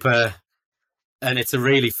Cooper. And it's a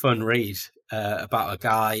really fun read about a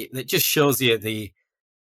guy that just shows you the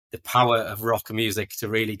power of rock music to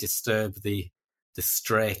really disturb the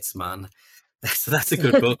straights, man. So that's a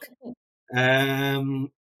good book.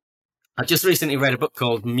 I just recently read a book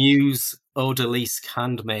called Muse Odalisque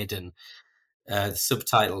Handmaiden. The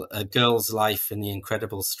subtitle, A Girl's Life in the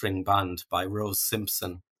Incredible String Band by Rose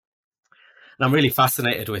Simpson. And I'm really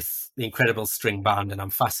fascinated with the Incredible String Band, and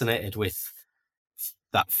I'm fascinated with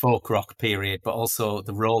that folk rock period, but also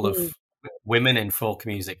the role of women in folk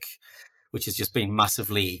music, which has just been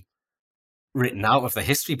massively written out of the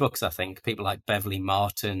history books, I think. People like Beverly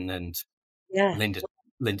Martin and Yeah.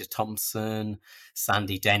 Linda Thompson,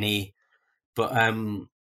 Sandy Denny. But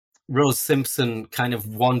Rose Simpson kind of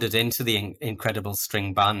wandered into the Incredible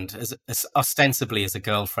String Band as ostensibly as a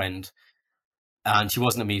girlfriend. And she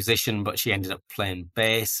wasn't a musician, but she ended up playing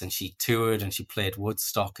bass, and she toured and she played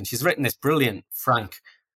Woodstock. And she's written this brilliant, frank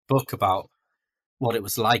book about what it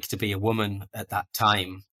was like to be a woman at that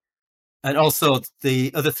time. And also,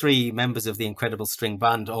 the other three members of the Incredible String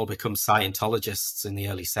Band all become Scientologists in the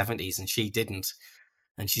early 70s, and she didn't.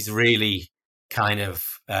 And she's really kind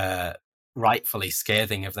of rightfully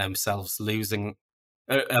scathing of them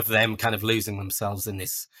kind of losing themselves in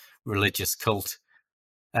this religious cult.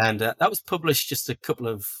 And that was published just a couple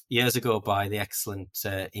of years ago by the excellent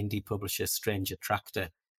indie publisher Strange Attractor.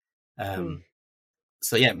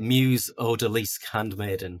 So yeah, Muse Odalisque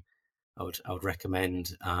Handmaiden, I would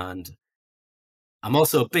recommend. And I'm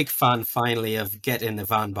also a big fan, finally, of Get in the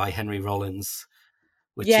Van by Henry Rollins,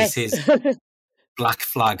 which is his Black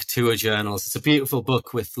Flag tour journals. It's a beautiful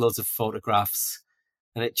book with loads of photographs,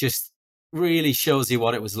 and it just really shows you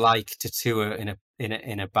what it was like to tour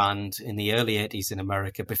in a band in the early 80s in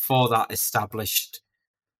America, before that established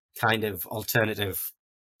kind of alternative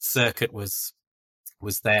circuit was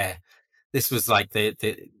there. This was like the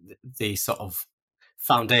sort of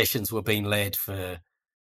foundations were being laid for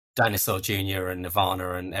Dinosaur Jr. and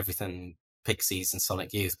Nirvana and everything, Pixies and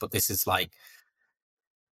Sonic Youth, but this is like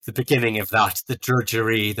the beginning of that, the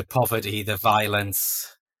drudgery, the poverty, the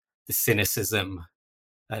violence, the cynicism,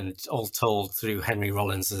 and all told through Henry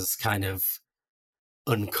Rollins's kind of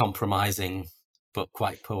uncompromising but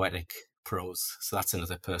quite poetic prose. So that's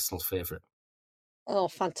another personal favourite. Oh,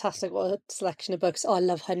 fantastic. What a selection of books. Oh, I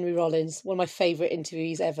love Henry Rollins. One of my favourite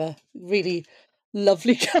interviewees ever. Really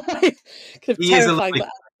lovely guy. Kind of He terrifying, but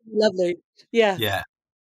lovely. Yeah. Yeah.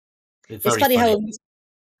 It's funny how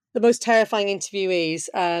the most terrifying interviewees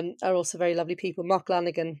are also very lovely people. Mark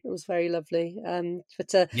Lanigan, it was very lovely. I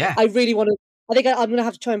really want to, I think I'm going to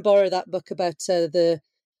have to try and borrow that book about the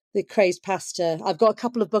crazed pastor. I've got a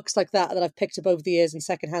couple of books like that I've picked up over the years in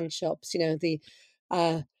secondhand shops,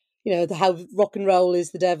 how rock and roll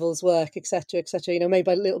is the devil's work, etc., made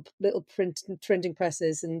by little printing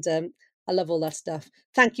presses. And I love all that stuff.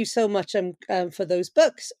 Thank you so much for those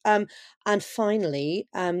books. And finally,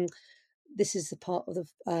 this is the part of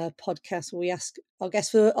the podcast where we ask our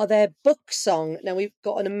guests for their book song. Now, we've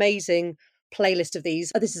got an amazing playlist of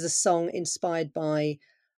these. This is a song inspired by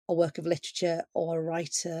a work of literature or a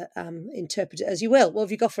writer. Interpret it as you will. What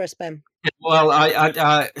have you got for us, Ben? Well,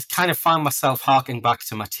 I kind of found myself harking back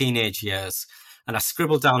to my teenage years, and I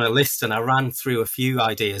scribbled down a list and I ran through a few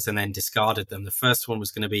ideas and then discarded them. The first one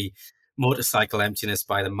was going to be Motorcycle Emptiness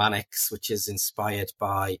by the Manics, which is inspired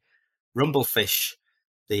by Rumblefish,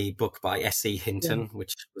 the book by S.E. Hinton,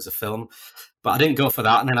 which was a film. But I didn't go for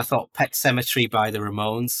that. And then I thought Pet Sematary by the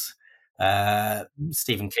Ramones,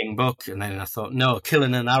 Stephen King book. And then I thought, no,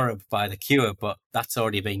 Killing an Arab by The Cure, but that's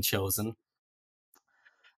already been chosen.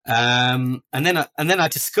 And then I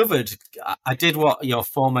discovered, I did what your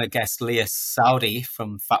former guest Leah Saudi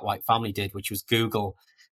from Fat White Family did, which was Google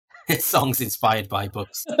songs inspired by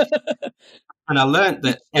books. And I learned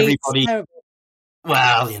that everybody,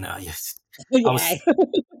 well, I was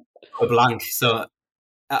a blank. So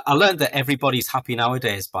I learned that Everybody's Happy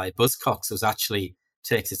Nowadays by Buzzcocks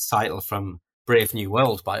takes its title from Brave New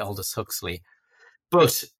World by Aldous Huxley.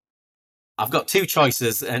 But I've got two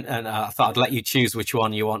choices, and I thought I'd let you choose which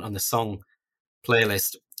one you want on the song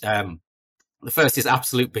playlist. The first is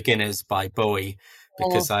Absolute Beginners by Bowie,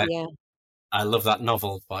 because I love that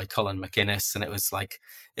novel by Colin McInnes, and it was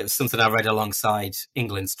something I read alongside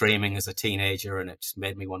England's Dreaming as a teenager, and it just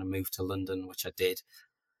made me want to move to London, which I did.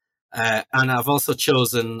 And I've also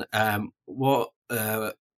chosen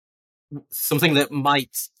something that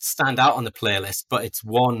might stand out on the playlist, but it's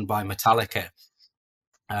One by Metallica,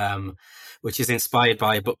 which is inspired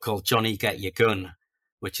by a book called Johnny Get Your Gun,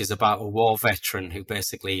 which is about a war veteran who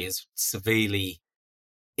basically is severely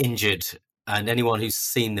injured. And anyone who's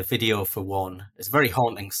seen the video for One, it's a very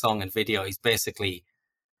haunting song and video. He's basically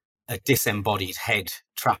a disembodied head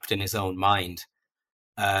trapped in his own mind.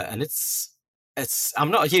 And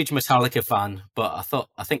I'm not a huge Metallica fan, but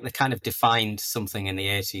I think they kind of defined something in the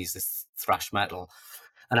 80s, this thrash metal.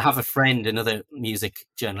 And I have a friend, another music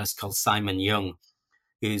journalist called Simon Young,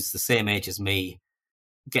 who's the same age as me,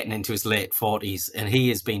 getting into his late 40s. And he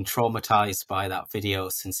has been traumatized by that video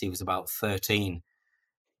since he was about 13.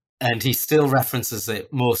 And he still references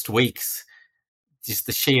it most weeks. Just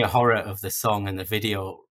the sheer horror of the song and the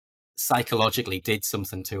video psychologically did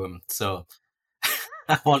something to him. So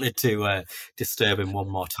I wanted to disturb him one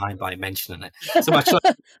more time by mentioning it. So my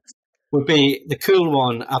choice would be the cool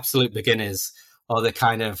one, Absolute Beginners, or the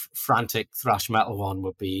kind of frantic thrash metal one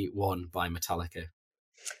would be One by Metallica.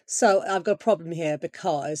 So I've got a problem here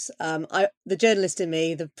because the journalist in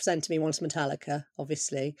me, the presenter in me, wants Metallica,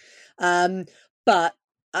 obviously, but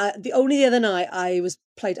the other night I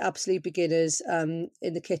played Absolute Beginners in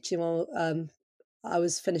the kitchen while I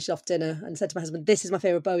was finished off dinner and said to my husband, "This is my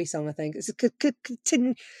favourite Bowie song. I think it's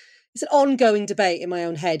it's an ongoing debate in my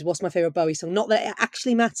own head. What's my favourite Bowie song? Not that it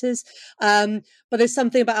actually matters, but there's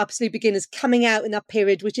something about Absolute Beginners coming out in that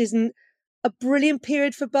period, which isn't a brilliant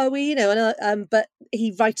period for Bowie, you know. But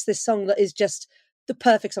he writes this song that is just the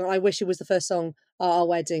perfect song. I wish it was the first song at our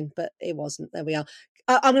wedding, but it wasn't. There we are.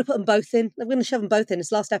 I'm going to put them both in. I'm going to shove them both in. It's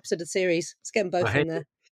the last episode of the series. Let's get them both in there.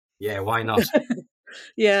 Yeah, why not?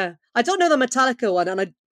 Yeah, I don't know the Metallica one,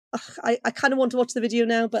 and I kind of want to watch the video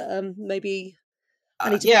now, but maybe I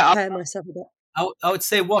need to prepare myself a bit. I would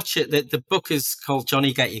say watch it. The book is called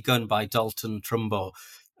Johnny Get Your Gun by Dalton Trumbo.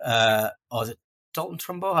 Or is it Dalton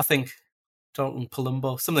Trumbo? I think Dalton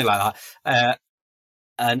Palumbo, something like that.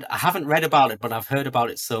 And I haven't read about it, but I've heard about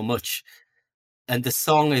it so much. And the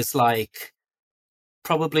song is like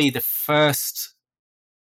probably the first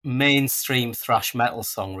mainstream thrash metal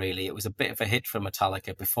song, really. It was a bit of a hit for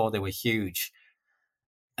Metallica before they were huge.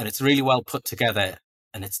 And it's really well put together,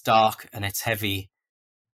 and it's dark and it's heavy,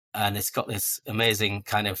 and it's got this amazing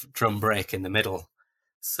kind of drum break in the middle.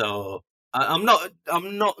 So I'm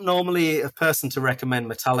not normally a person to recommend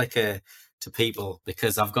Metallica to people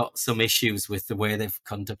because I've got some issues with the way they've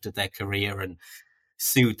conducted their career and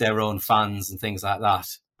sued their own fans and things like that.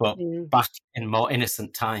 But back in more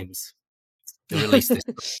innocent times, they released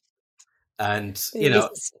this, and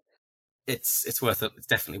it's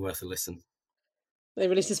definitely worth a listen. They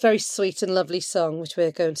released this very sweet and lovely song, which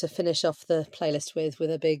we're going to finish off the playlist with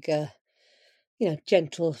a big,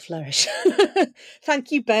 gentle flourish.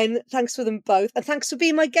 Thank you, Ben. Thanks for them both. And thanks for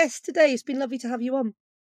being my guest today. It's been lovely to have you on.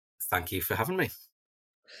 Thank you for having me.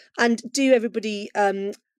 And do everybody,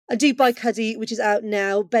 do buy Cuddy, which is out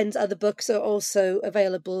now. Ben's other books are also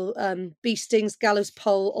available. Bee Stings, Gallows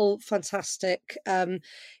Pole, all fantastic.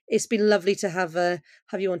 It's been lovely to have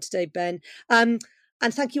you on today, Ben.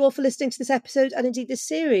 And thank you all for listening to this episode and indeed this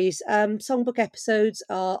series. Songbook episodes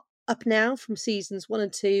are up now from seasons 1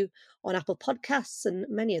 and 2 on Apple Podcasts and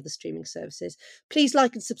many other streaming services. Please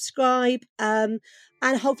like and subscribe, and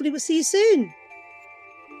hopefully we'll see you soon.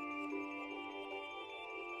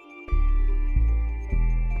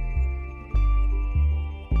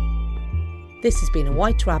 This has been a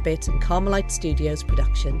White Rabbit and Carmelite Studios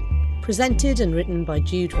production, presented and written by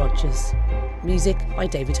Jude Rogers. Music by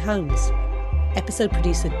David Holmes. Episode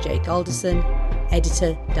producer Jake Alderson.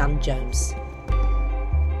 Editor Dan Jones.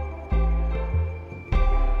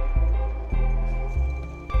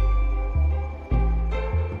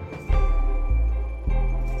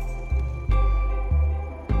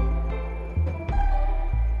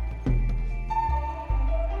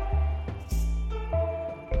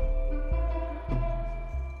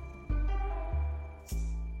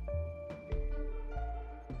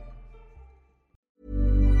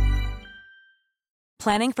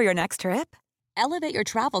 Planning for your next trip? Elevate your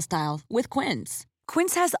travel style with Quince.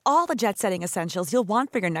 Quince has all the jet-setting essentials you'll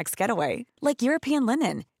want for your next getaway, like European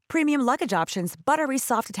linen, premium luggage options, buttery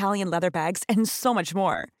soft Italian leather bags, and so much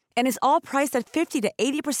more. And is all priced at 50 to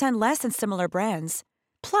 80% less than similar brands.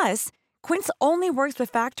 Plus, Quince only works with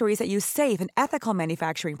factories that use safe and ethical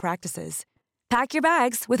manufacturing practices. Pack your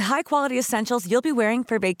bags with high-quality essentials you'll be wearing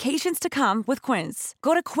for vacations to come with Quince.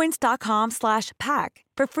 Go to quince.com/pack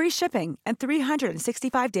for free shipping and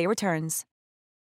 365-day returns.